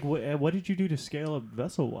what did you do to scale up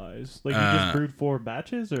vessel wise? Like, you just brewed 4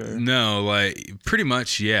 batches, or no? Like, pretty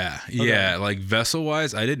much, yeah, okay. Yeah. Like, vessel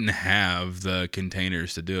wise, I didn't have the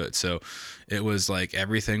containers to do it, so it was like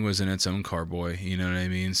everything was in its own carboy. You know what I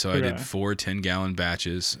mean? So I did 4 10-gallon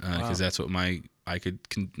batches because that's what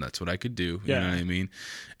that's what I could do. You know what I mean?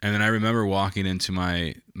 And then I remember walking into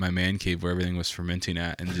my man cave where everything was fermenting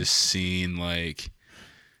at, and just seeing like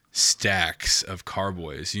stacks of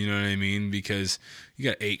carboys, you know what I mean? Because you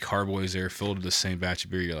got 8 carboys there filled with the same batch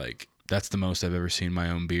of beer. You're like, that's the most I've ever seen my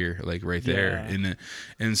own beer, like right there.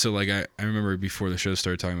 And so like I remember before the show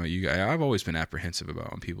started talking about you guys, I've always been apprehensive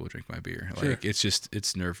about when people drink my beer. Like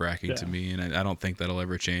it's nerve-wracking to me, and I don't think that'll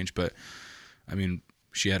ever change. But I mean,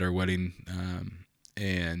 she had her wedding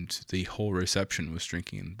and the whole reception was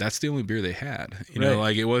drinking. That's the only beer they had. You know,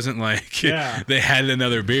 like it wasn't like they had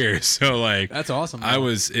another beer. So like that's awesome.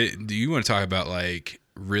 Do you want to talk about like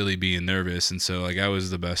really being nervous? And so like I was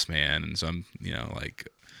the best man, and so I'm like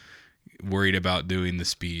worried about doing the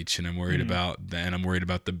speech, and I'm worried about that, and I'm worried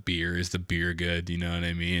about the beer. Is the beer good? You know what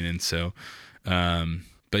I mean? And so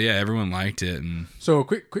but yeah, everyone liked it. And so,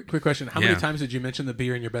 quick question: how many times did you mention the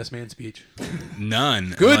beer in your best man speech?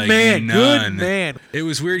 None. Good man. It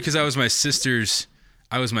was weird because I was my sister's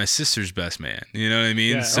best man. You know what I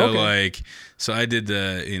mean? So I did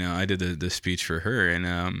the speech for her,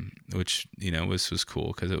 and which was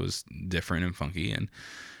cool because it was different and funky.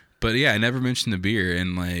 But yeah, I never mentioned the beer,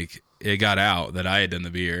 and like it got out that I had done the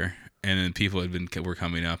beer. And then people were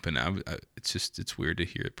coming up, and it's weird to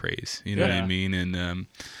hear praise. You know what I mean? And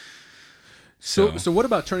so what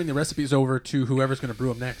about turning the recipes over to whoever's going to brew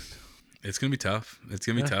them next? It's gonna be tough.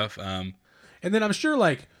 And then I'm sure,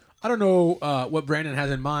 like, I don't know what Brandon has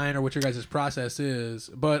in mind or what your guys' process is,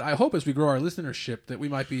 but I hope as we grow our listenership that we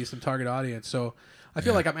might be some target audience. So I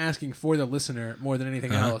feel like I'm asking for the listener more than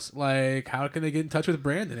anything else. Like, how can they get in touch with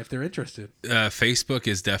Brandon if they're interested? Facebook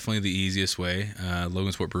is definitely the easiest way.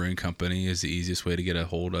 Logansport Brewing Company is the easiest way to get a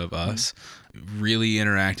hold of us. Really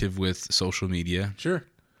interactive with social media. Sure.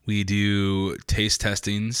 We do taste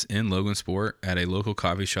testings in Logansport at a local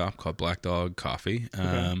coffee shop called Black Dog Coffee.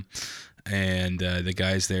 Okay. And the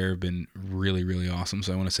guys there have been really, really awesome.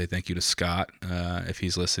 So I want to say thank you to Scott if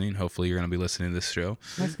he's listening. Hopefully you're going to be listening to this show.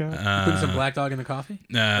 Hi, Scott. Putting some Black Dog in the coffee?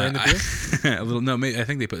 Or in the beer? A little. No, I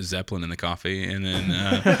think they put Zeppelin in the coffee, and then.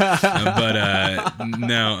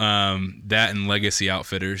 That and Legacy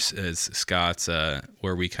Outfitters is Scott's,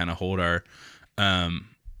 where we kind of hold our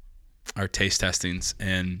taste testings,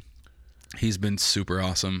 and he's been super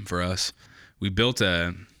awesome for us. We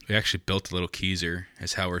actually built a little keezer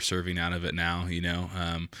is how we're serving out of it now,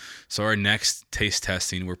 so our next taste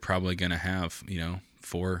testing, we're probably going to have,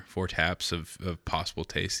 4 taps of possible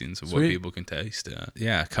tastings of what people can taste.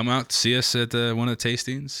 Come out, see us at one of the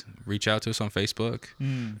tastings, reach out to us on Facebook,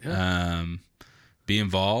 be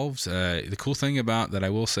involved. The cool thing about that, I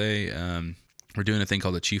will say, we're doing a thing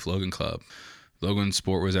called the Chief Logan Club.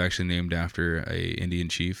 Logansport was actually named after a Indian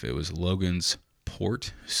chief. It was Logansport.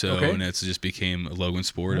 And it's just became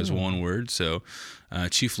Logansport as one word. So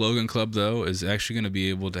Chief Logan Club, though, is actually going to be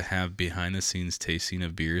able to have behind the scenes tasting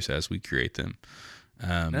of beers as we create them.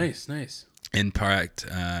 Nice. In fact,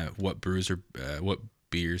 what beers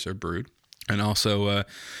are brewed, and also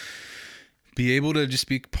be able to just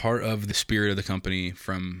be part of the spirit of the company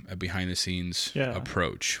from a behind the scenes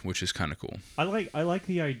approach, which is kind of cool. I like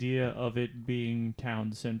the idea of it being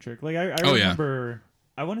town centric. Like I remember,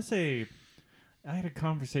 I want to say, I had a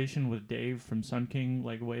conversation with Dave from Sun King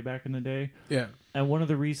like way back in the day. Yeah. And one of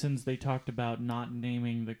the reasons they talked about not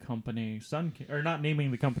naming the company Sun King, or not naming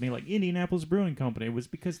the company like Indianapolis Brewing Company, was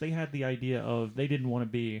because they had the idea of they didn't want to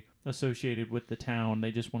be associated with the town.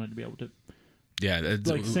 They just wanted to be able to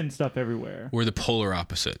send stuff everywhere. We're the polar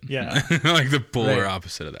opposite. Yeah. Like the polar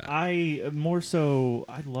opposite of that. I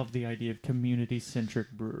love the idea of community centric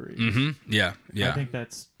breweries. Mm-hmm. Yeah. I think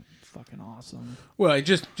that's fucking awesome. Well,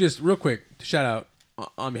 just real quick, shout out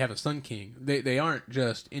on behalf of Sun King. They aren't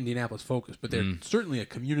just Indianapolis focused, but they're certainly a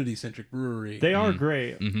community centric brewery. They are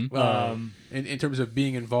great. Mm-hmm. In terms of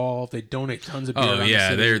being involved, they donate tons of beer. Oh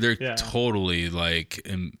yeah, they're totally like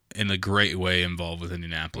in a great way involved with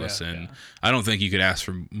Indianapolis, I don't think you could ask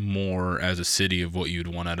for more as a city of what you'd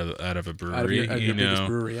want out of a brewery. Out of your biggest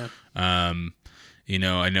brewery, I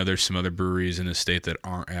know there's some other breweries in the state that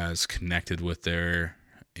aren't as connected with their.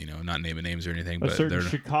 Not naming names or anything, but certain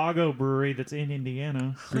Chicago brewery that's in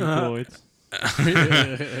Indiana, Floyd's.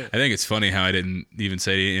 I think it's funny how I didn't even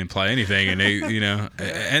imply anything, and they,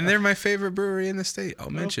 and they're my favorite brewery in the state. I'll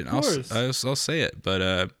mention, I'll say it,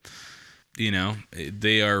 but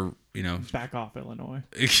they are back off Illinois.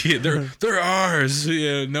 Yeah, they're ours.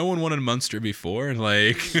 Yeah, no one wanted Munster before.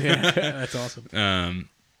 Like, yeah, that's awesome.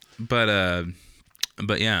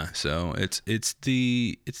 But yeah, so it's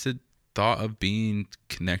the thought of being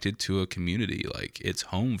connected to a community. Like, it's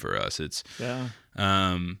home for us. It's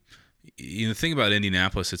the thing about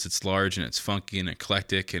Indianapolis, it's large and it's funky and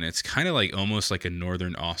eclectic, and it's kind of like almost like a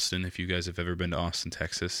northern Austin, if you guys have ever been to Austin,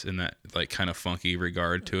 Texas, in that like kind of funky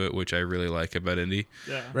regard to it, which I really like about Indy.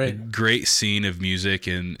 Yeah, right. Great scene of music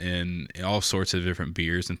and all sorts of different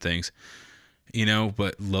beers and things,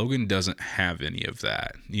 but Logan doesn't have any of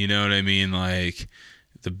that. You know what I mean? Like,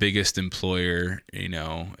 the biggest employer,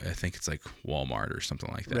 I think it's like Walmart or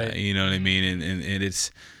something like that. Right. You know what I mean? And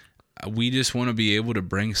it's, we just want to be able to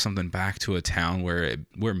bring something back to a town where it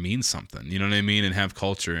means something, you know what I mean, and have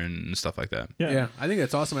culture and stuff like that. Yeah, I think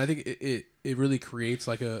that's awesome. I think it really creates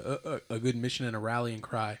like a good mission and a rallying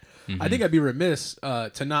cry. Mm-hmm. I think I'd be remiss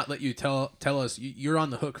to not let you tell us you're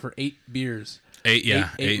on the hook for 8 beers. Eight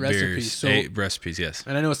recipes. beers, So, 8 recipes, yes.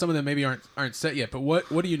 And I know some of them maybe aren't set yet, but what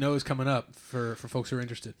do you know is coming up for folks who are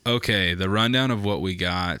interested? Okay, the rundown of what we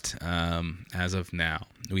got as of now.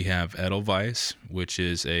 We have Edelweiss, which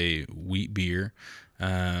is a wheat beer.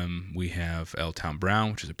 We have L Town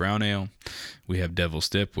Brown, which is a brown ale. We have Devil's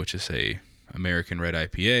Dip, which is a American red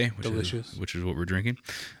IPA, which is what we're drinking.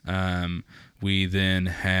 We then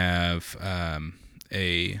have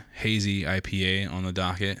a hazy IPA on the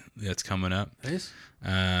docket that's coming up. Nice.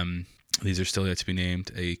 These are still yet to be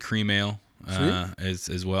named. A cream ale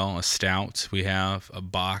as well. A stout. We have a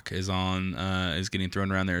Bock is getting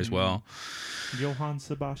thrown around there as well. Johann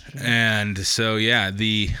Sebastian. And so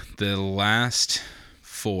the last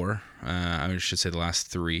 4, I should say the last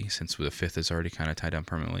 3, since the 5th is already kind of tied down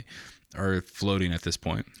permanently, are floating at this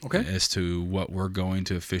point. Okay. As to what we're going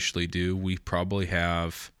to officially do, we probably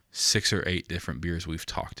have 6 or 8 different beers we've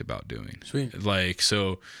talked about doing. Sweet. Like,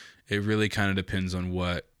 so it really kind of depends on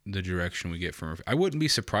what the direction we get from. I wouldn't be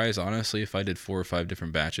surprised, honestly, if I did 4 or 5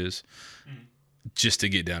 different batches just to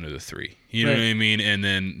get down to the 3. You know what I mean? And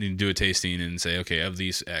then do a tasting and say, okay, of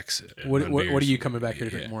these X. What are you coming back here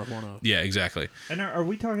to drink more of one of? Yeah, exactly. And are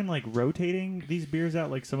we talking like rotating these beers out?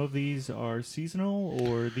 Like some of these are seasonal,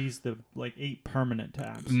 or are these the like 8 permanent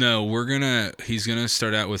taps? No, he's gonna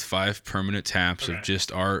start out with 5 permanent taps of just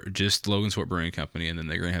Logansport Brewing Company, and then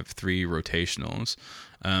they're gonna have 3 rotationals.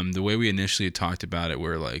 The way we initially talked about it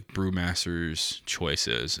were like brewmaster's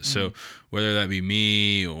choices. Mm-hmm. So whether that be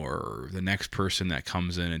me or the next person that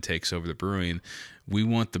comes in and takes over the brewing, we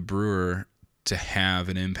want the brewer to have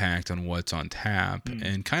an impact on what's on tap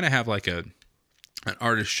and kind of have like an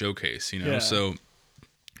artist showcase, Yeah. So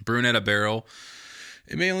brewing at a barrel,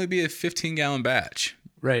 it may only be a 15-gallon batch.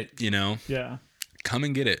 Right. Yeah. Come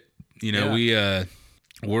and get it.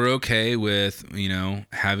 We're okay with,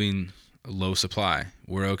 having low supply.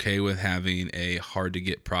 We're okay with having a hard to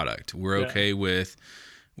get product. We're okay with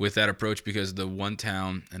that approach because the one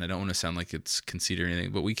town, and I don't want to sound like it's conceited or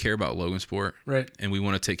anything, but we care about Logansport. Right. And we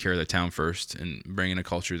want to take care of the town first and bring in a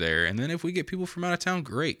culture there. And then if we get people from out of town,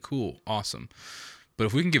 great, cool, awesome. But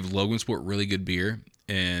if we can give Logansport really good beer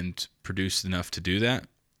and produce enough to do that,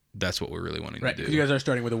 that's what we're really wanting to do. Because you guys are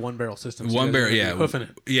starting with a 1-barrel system. So one barrel, yeah. Hoofing it.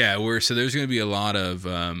 Yeah, so there's going to be a lot of,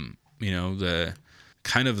 the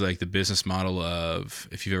kind of like the business model of,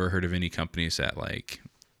 if you've ever heard of any companies that like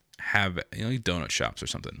have like donut shops or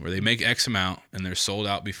something where they make X amount and they're sold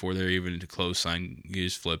out before they're even to close sign, you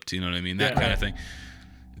just flipped, you know what I mean? That kind of thing.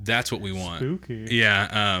 That's what we want. Spooky.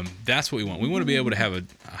 Yeah, that's what we want. We want to be able to have a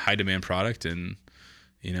high demand product, and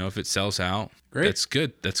if it sells out, great. That's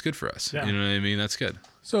good. That's good for us. Yeah. You know what I mean? That's good.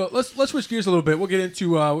 So let's switch gears a little bit. We'll get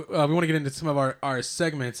into we want to get into some of our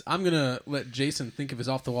segments. I'm gonna let Jason think of his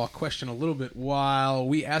off the wall question a little bit while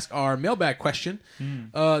we ask our mailbag question.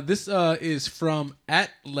 This is from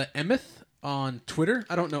 @Leemeth on Twitter.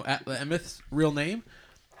 I don't know @Leemeth's real name,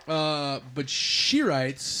 but she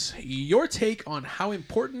writes, "Your take on how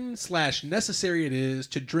important / necessary it is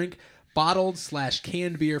to drink bottled /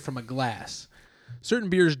 canned beer from a glass. Certain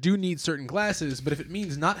beers do need certain glasses, but if it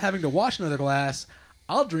means not having to wash another glass,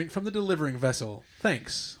 I'll drink from the delivering vessel.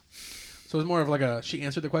 Thanks." So it's more of like she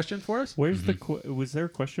answered the question for us. Where's was there a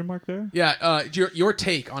question mark there? Yeah, your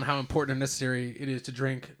take on how important and necessary it is to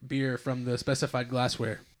drink beer from the specified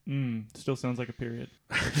glassware. Still sounds like a period.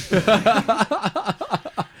 That's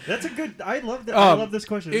a good. I love that. I love this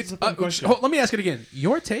question. It's a fun question. Let me ask it again.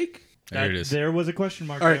 Your take? There it is. There was a question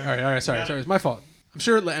mark. All right. Sorry, it's my fault. I'm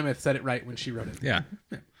sure Leemeth said it right when she wrote it. Yeah.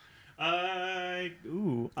 I'm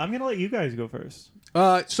gonna let you guys go first.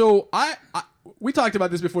 So we talked about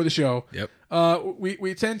this before the show. Yep.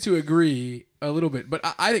 We tend to agree a little bit, but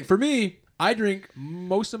I think for me, I drink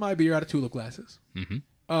most of my beer out of tulip glasses.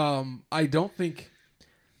 Mm-hmm. I don't think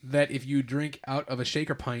that if you drink out of a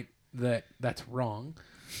shaker pint that's wrong.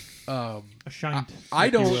 A shint. I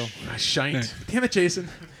don't. A shint. Damn it, Jason.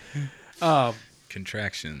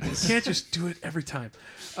 Contractions. Can't just do it every time.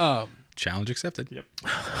 Challenge accepted. Yep.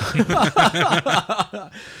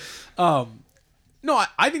 No,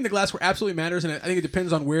 I think the glassware absolutely matters, and I think it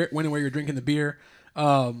depends on when and where you're drinking the beer.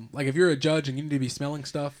 Like if you're a judge and you need to be smelling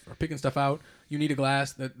stuff or picking stuff out, you need a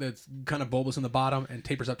glass that's kind of bulbous in the bottom and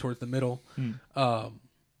tapers up towards the middle.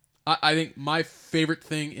 I think my favorite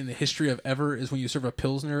thing in the history of ever is when you serve a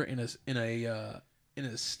Pilsner in a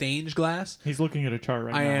Stange glass. He's looking at a chart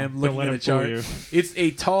right now. I am looking at a chart. It's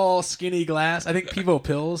a tall, skinny glass. I think Pivo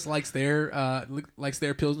Pils likes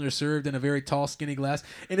their Pilsner served in a very tall, skinny glass.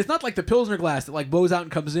 And it's not like the Pilsner glass that like blows out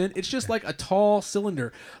and comes in. It's just like a tall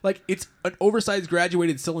cylinder. Like it's an oversized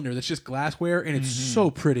graduated cylinder that's just glassware, and it's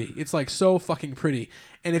so pretty. It's like so fucking pretty.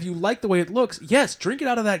 And if you like the way it looks, yes, drink it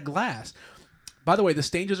out of that glass. By the way, the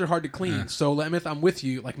Stanges are hard to clean. So Lemeth, I'm with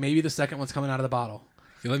you. Like maybe the second one's coming out of the bottle.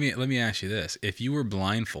 Let me ask you this: if you were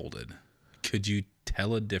blindfolded, could you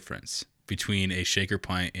tell a difference between a shaker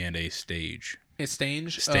pint and a stage? A Stange?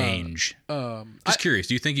 Just curious.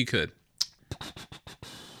 Do you think you could?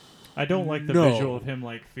 I don't like the visual of him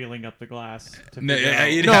like feeling up the glass. I'm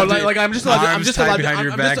just tied behind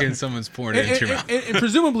your back and someone's pouring it into your mouth. And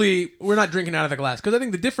presumably, we're not drinking out of the glass because I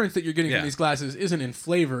think the difference that you're getting from these glasses isn't in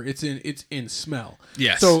flavor; it's in smell.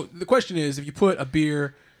 Yes. So the question is, if you put a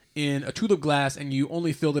beer in a tulip glass and you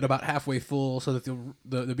only filled it about halfway full so that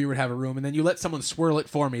the beer would have a room, and then you let someone swirl it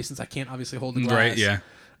for me since I can't obviously hold the glass. Right. Yeah.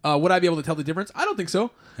 Would I be able to tell the difference? I don't think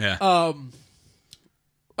so. Yeah.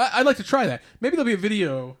 I'd like to try that. Maybe there'll be a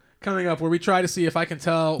video coming up where we try to see if I can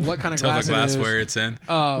tell what kind of glass the it is. glassware it's in.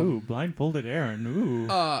 Ooh, blindfolded Aaron. Ooh.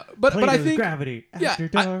 But I think gravity after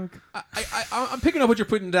dark. I'm picking up what you're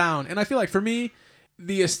putting down, and I feel like for me,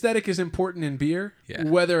 the aesthetic is important in beer. Yeah.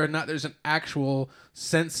 Whether or not there's an actual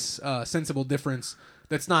sensible difference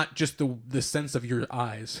that's not just the sense of your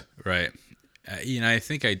eyes. Right. I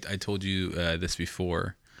think I told you this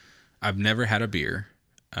before. I've never had a beer.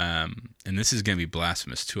 And this is going to be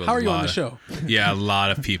blasphemous to a lot. How are you on the show? Yeah, a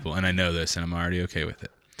lot of people, and I know this, and I'm already okay with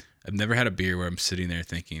it. I've never had a beer where I'm sitting there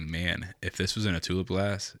thinking, man, if this was in a tulip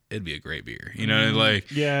glass, it'd be a great beer. You know,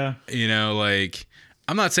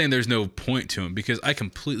 I'm not saying there's no point to them because I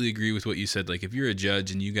completely agree with what you said. Like if you're a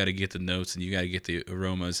judge and you got to get the notes and you got to get the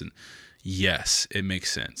aromas, and yes, it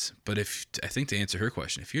makes sense. But I think to answer her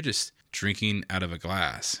question, if you're just drinking out of a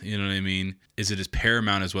glass, you know what I mean? Is it as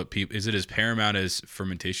paramount as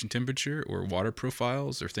fermentation temperature or water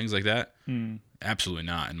profiles or things like that? Absolutely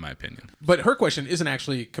not, in my opinion. But her question isn't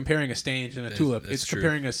actually comparing a Stange and a tulip. It's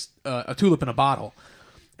comparing a tulip in a bottle.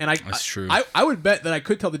 And that's true. I would bet that I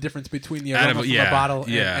could tell the difference between the aroma from a bottle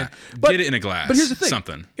and get it in a glass. But here's the thing.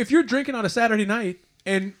 Something. If you're drinking on a Saturday night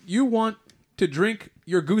and you want to drink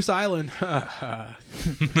your Goose Island, we're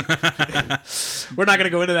not going to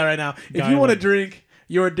go into that right now. If you want to drink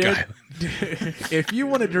your if you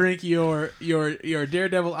want to drink your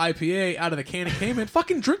Daredevil IPA out of the can it came in,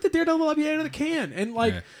 fucking drink the Daredevil IPA out of the can. And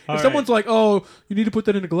if someone's like, "Oh, you need to put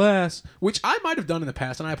that in a glass," which I might have done in the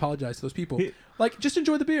past, and I apologize to those people. Just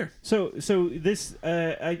enjoy the beer. So this,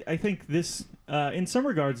 I think this, in some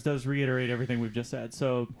regards, does reiterate everything we've just said.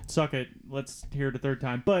 So suck it. Let's hear it a third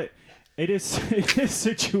time. But it is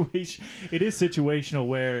situational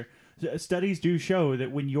where studies do show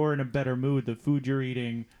that when you're in a better mood, the food you're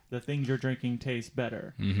eating, the things you're drinking taste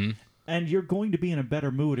better. Mm-hmm. And you're going to be in a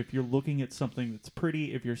better mood if you're looking at something that's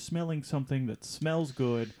pretty, if you're smelling something that smells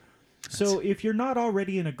good. So if you're not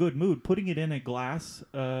already in a good mood, putting it in a glass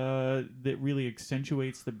that really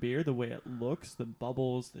accentuates the beer, the way it looks, the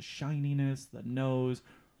bubbles, the shininess, the nose,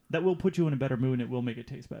 that will put you in a better mood and it will make it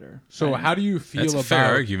taste better. So how do you feel about... That's a fair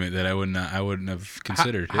argument that I wouldn't have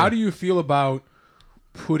considered. How do you feel about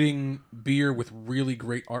putting beer with really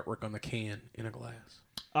great artwork on the can in a glass?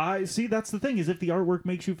 I see. That's the thing, is if the artwork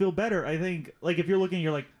makes you feel better, I think, like if you're looking,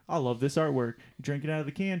 you're like, I love this artwork. You drink it out of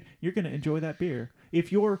the can, you're going to enjoy that beer.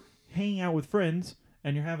 If you're hanging out with friends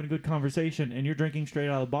and you're having a good conversation and you're drinking straight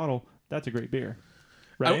out of the bottle, that's a great beer,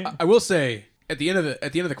 right? I will say at the end of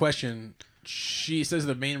the question, she says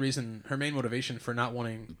her main motivation for not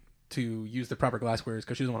wanting to use the proper glassware is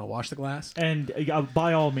because she doesn't want to wash the glass. And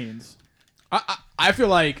by all means, I feel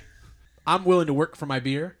like I'm willing to work for my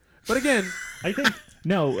beer, but again, I think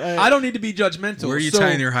No, I don't need to be judgmental. Where are you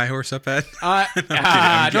tying your high horse up at? No,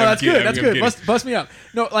 that's good. That's good. Bust me up.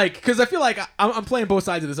 No, like, because I feel like I'm playing both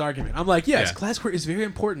sides of this argument. I'm like, yes, glassware is very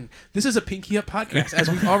important. This is a Pinky Up podcast, as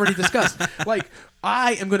we've already discussed. Like,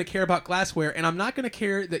 I am going to care about glassware, and I'm not going to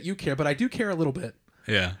care that you care, but I do care a little bit.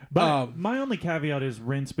 Yeah. But my only caveat is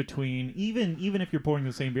rinse between. Even if you're pouring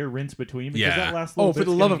the same beer, rinse between, because that last little for the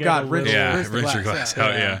love of God, rinse your glass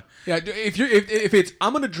out. Yeah. If it's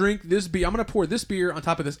I'm gonna drink this beer, I'm gonna pour this beer on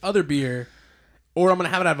top of this other beer, or I'm gonna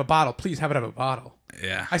have it out of a bottle. Please have it out of a bottle.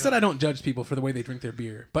 Yeah. I said I don't judge people for the way they drink their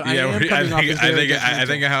beer, but I think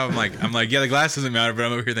how I'm like the glass doesn't matter, but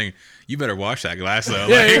I'm over here thinking you better wash that glass though.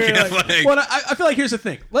 Well, I feel like here's the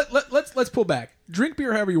thing. Let's pull back. Drink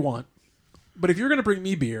beer however you want. But if you're gonna bring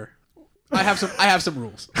me beer, I have some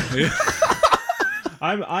rules.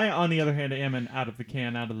 I on the other hand am an out of the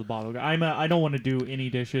can, out of the bottle guy. I don't want to do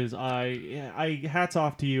any dishes. I hats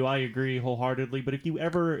off to you. I agree wholeheartedly. But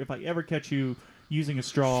if I ever catch you using a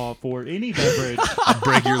straw for any beverage, I'll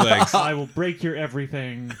break your legs. I will break your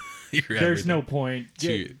everything. There's no point.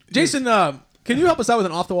 Jason, can you help us out with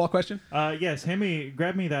an off the wall question? Yes,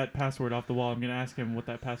 grab me that password off the wall. I'm gonna ask him what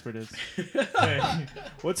that password is. Okay.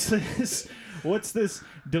 What's this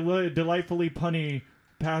delightfully punny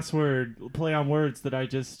password play on words that I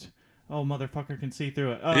just motherfucker can see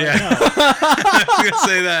through it. No. I was gonna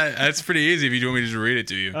say that. That's pretty easy if you want me to just read it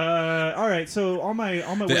to you. All right. So on my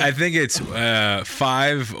way, I think it's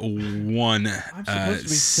 51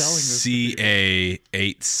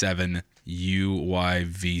 CA87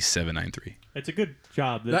 UYV793. It's a good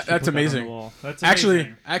job. That's amazing. That's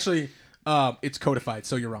amazing. Actually, it's codified,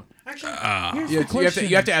 so you're wrong. Actually, you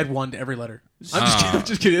have to add one to every letter. I'm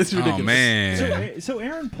just kidding. It's ridiculous. Oh man. So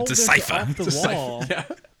Aaron pulled this off the wall. Yeah.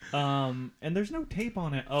 And there's no tape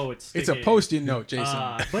on it. Oh, it's a Post-it note, Jason.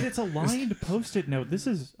 But it's a lined Post-it note. This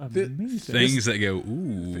is amazing. Things that go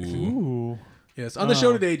ooh. Yes. On the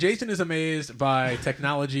show today, Jason is amazed by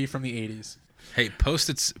technology from the 80s. Hey,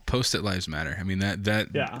 Post-it lives matter. I mean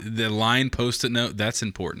the line Post-it note, that's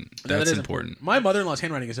important. That's important. My mother-in-law's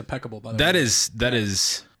handwriting is impeccable, by the way. That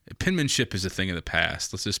is penmanship is a thing of the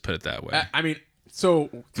past. Let's just put it that way. I mean, so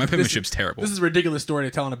my penmanship's terrible. This is a ridiculous story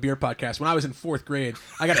to tell on a beer podcast. When I was in 4th grade,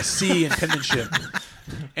 I got a C in penmanship.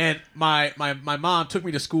 And my mom took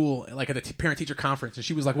me to school like at a parent-teacher conference, and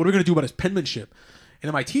she was like, "What are we going to do about his penmanship?" And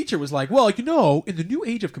then my teacher was like, "Well, in the new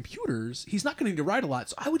age of computers, he's not going to need to write a lot,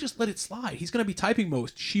 so I would just let it slide. He's going to be typing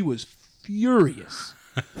most." She was furious.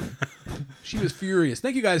 She was furious.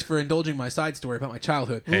 Thank you guys for indulging my side story about my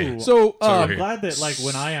childhood. Hey, so I'm glad that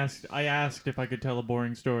when I asked if I could tell a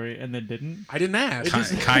boring story and then didn't. I didn't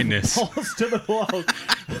ask. Kindness. Balls to the wall.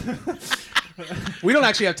 We don't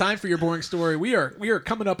actually have time for your boring story. We are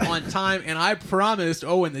coming up on time, and I promised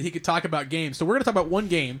Owen that he could talk about games. So we're going to talk about one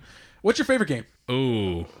game. What's your favorite game?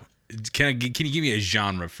 Oh, can you give me a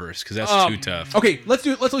genre first? Because that's too tough. Okay, let's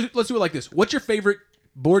do it like this. What's your favorite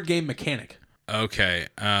board game mechanic? Okay.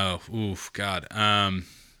 Oh, oof, God.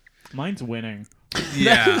 Mine's winning.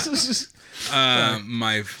 Yeah.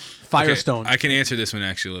 My Firestone. Okay, I can answer this one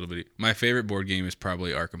actually a little bit. My favorite board game is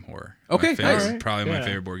probably Arkham Horror. Okay, probably my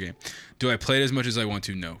favorite board game. Do I play it as much as I want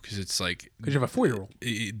to? No, because it's like because you have a 4-year-old.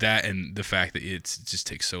 That and the fact that it just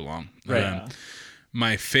takes so long. Right.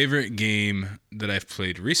 My favorite game that I've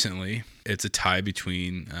played recently, it's a tie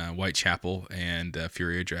between Whitechapel and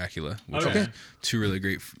Fury of Dracula, which are two really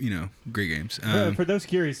great games. For those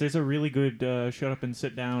curious, there's a really good shut up and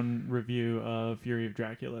sit down review of Fury of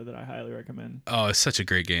Dracula that I highly recommend. Oh, it's such a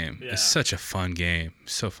great game. Yeah. It's such a fun game.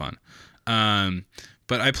 So fun.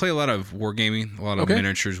 But I play a lot of wargaming, a lot of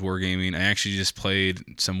miniatures wargaming. I actually just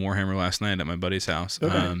played some Warhammer last night at my buddy's house.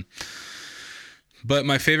 Okay. But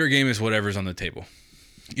my favorite game is whatever's on the table.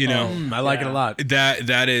 I like it a lot.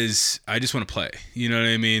 That is, I just want to play. You know what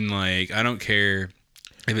I mean? Like, I don't care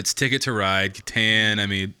if it's Ticket to Ride, Catan. I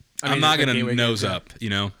mean I'm not gonna nose up.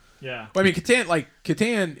 Yeah. Well, I mean,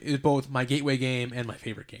 Catan is both my gateway game and my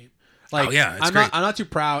favorite game. Like, I'm not too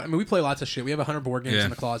proud. I mean, we play lots of shit. We have 100 board games in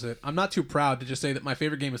the closet. I'm not too proud to just say that my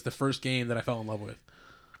favorite game is the first game that I fell in love with.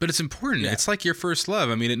 But it's important. Yeah. It's like your first love.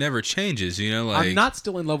 I mean, it never changes. I'm not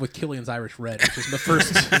still in love with Killian's Irish Red,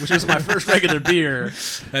 which is my first regular beer.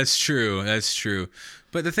 That's true.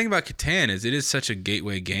 But the thing about Catan is it is such a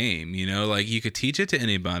gateway game. Like you could teach it to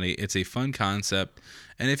anybody. It's a fun concept.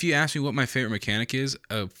 And if you ask me what my favorite mechanic is,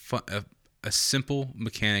 a simple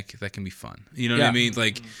mechanic that can be fun. You know what I mean?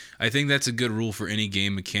 Like, I think that's a good rule for any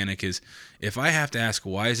game mechanic is if I have to ask,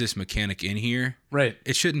 why is this mechanic in here? Right.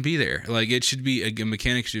 It shouldn't be there. Like, it should be, a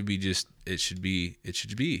mechanic should be just, it should be,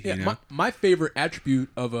 yeah, you know? my favorite attribute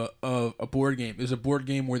of a board game is a board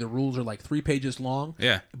game where the rules are like 3 pages long.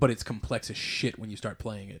 Yeah. But it's complex as shit when you start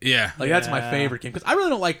playing it. Yeah. Like, that's my favorite game. Because I really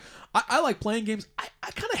don't like, I like playing games. I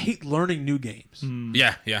kind of hate learning new games.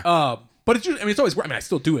 Yeah, yeah. But it's usually, I mean, it's always. I mean, I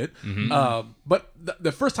still do it. But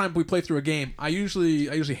the first time we play through a game, I usually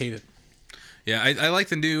hate it. Yeah, I like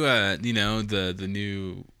the new, the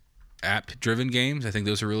new app-driven games. I think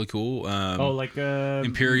those are really cool. Like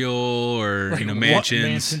Imperial or like Mansions.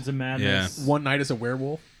 Mansions of Madness. Yeah. One Night as a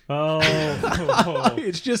Werewolf. Oh,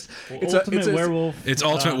 it's just Ultimate Werewolf. It's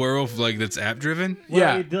Ultimate Werewolf, like that's app driven.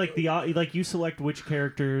 Yeah, like you select which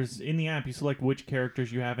characters in the app. You select which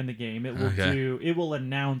characters you have in the game. It will It will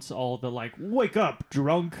announce all the like wake up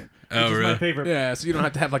drunk. Which is really? my favorite. Yeah, so you don't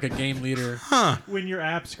have to have like a game leader. When your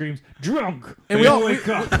app screams drunk, and wake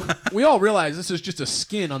up. We all realize this is just a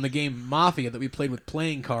skin on the game Mafia that we played with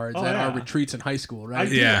playing cards at our retreats in high school,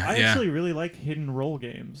 right? I actually really like hidden roll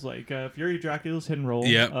games, like Fury of Dracula's hidden roll.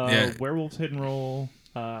 Werewolf's hidden roll.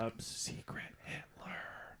 Secret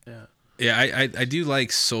Hitler. Yeah, I do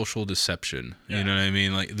like social deception. Yeah. You know what I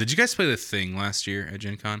mean? Like, did you guys play The Thing last year at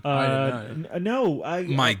Gen Con? No.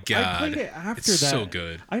 My God. I played it after it's that. so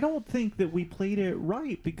good. I don't think that we played it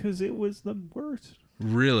right because it was the worst.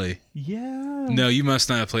 Really? Yeah. No, you must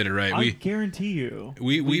not have played it right. I guarantee you.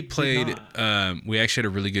 We played. We actually had a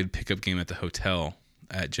really good pickup game at the hotel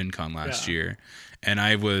at Gen Con last year, and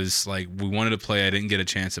I was like, we wanted to play. I didn't get a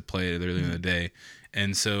chance to play it earlier in the day.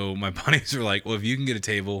 And so my buddies were like, well, if you can get a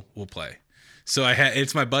table, we'll play. So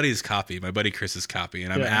it's my buddy's copy, my buddy Chris's copy.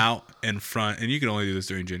 And I'm out in front, and you can only do this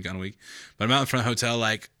during Gen Con week, but I'm out in front of the hotel,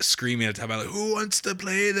 like screaming at the top, like, who wants to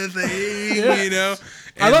play The Thing? You know?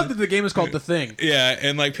 And, I love that the game is called The Thing. Yeah.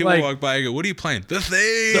 And like people walk by and go, what are you playing? The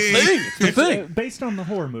Thing. The Thing. It's The Thing. Based on the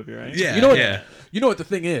horror movie, right? Yeah. You know what The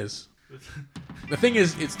Thing is? The thing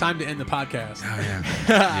is, it's time to end the podcast. Oh,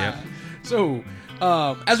 yeah. Yep. So,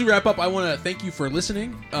 as we wrap up, I want to thank you for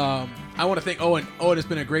listening. I want to thank Owen. Owen, it's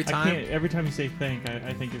been a great time. Every time you say thank,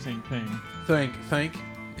 I think you're saying thing. Thank.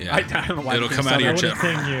 Yeah. I don't know why. It'll come out of your chest.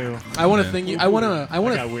 I want to thank you. I want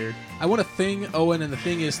to weird. I want to thank Owen, and the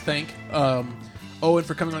thing is thank Owen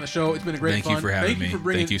for coming on the show. It's been a great fun. Thank you for having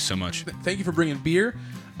me. Thank you so much. Thank you for bringing beer.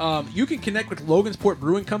 You can connect with Logansport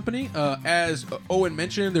Brewing Company. As Owen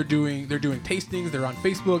mentioned, they're doing tastings. They're on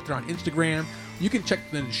Facebook. They're on Instagram. You can check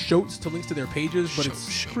the shows to links to their pages, but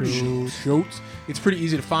it's pretty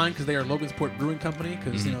easy to find because they are Logansport Brewing Company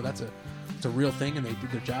because you know that's a real thing and they do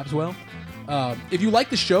their jobs well. If you like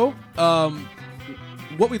the show,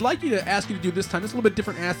 what we'd like you to ask you to do this time, it's a little bit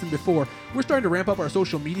different ask than before. We're starting to ramp up our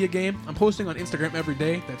social media game. I'm posting on Instagram every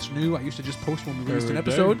day. That's new. I used to just post when we released an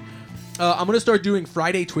episode. I'm going to start doing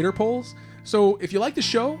Friday Twitter polls. So if you like the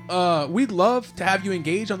show, we'd love to have you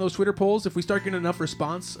engage on those Twitter polls. If we start getting enough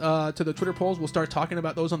response to the Twitter polls, we'll start talking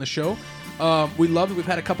about those on the show. We love it. We've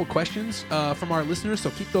had a couple questions from our listeners, so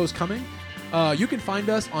keep those coming. You can find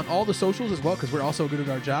us on all the socials as well because we're also good at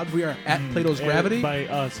our jobs. We are at Plato's Gravity. By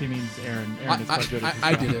us, he means Aaron. Aaron is quite good at this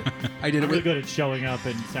I did it. I did it. I'm really good at showing up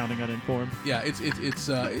and sounding uninformed. Yeah, it's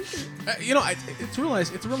you know, it's a real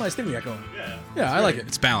nice thing we got going. Yeah, I like it.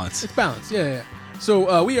 It's balance. It's balance. Yeah.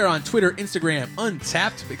 So we are on Twitter, Instagram,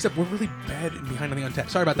 Untapped, except we're really bad and behind on the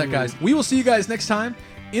Untapped. Sorry about that, guys. We will see you guys next time.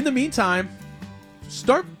 In the meantime,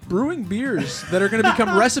 start brewing beers that are going to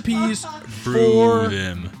become recipes Brew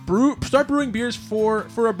them. Start brewing beers for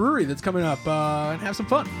a brewery that's coming up and have some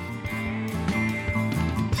fun.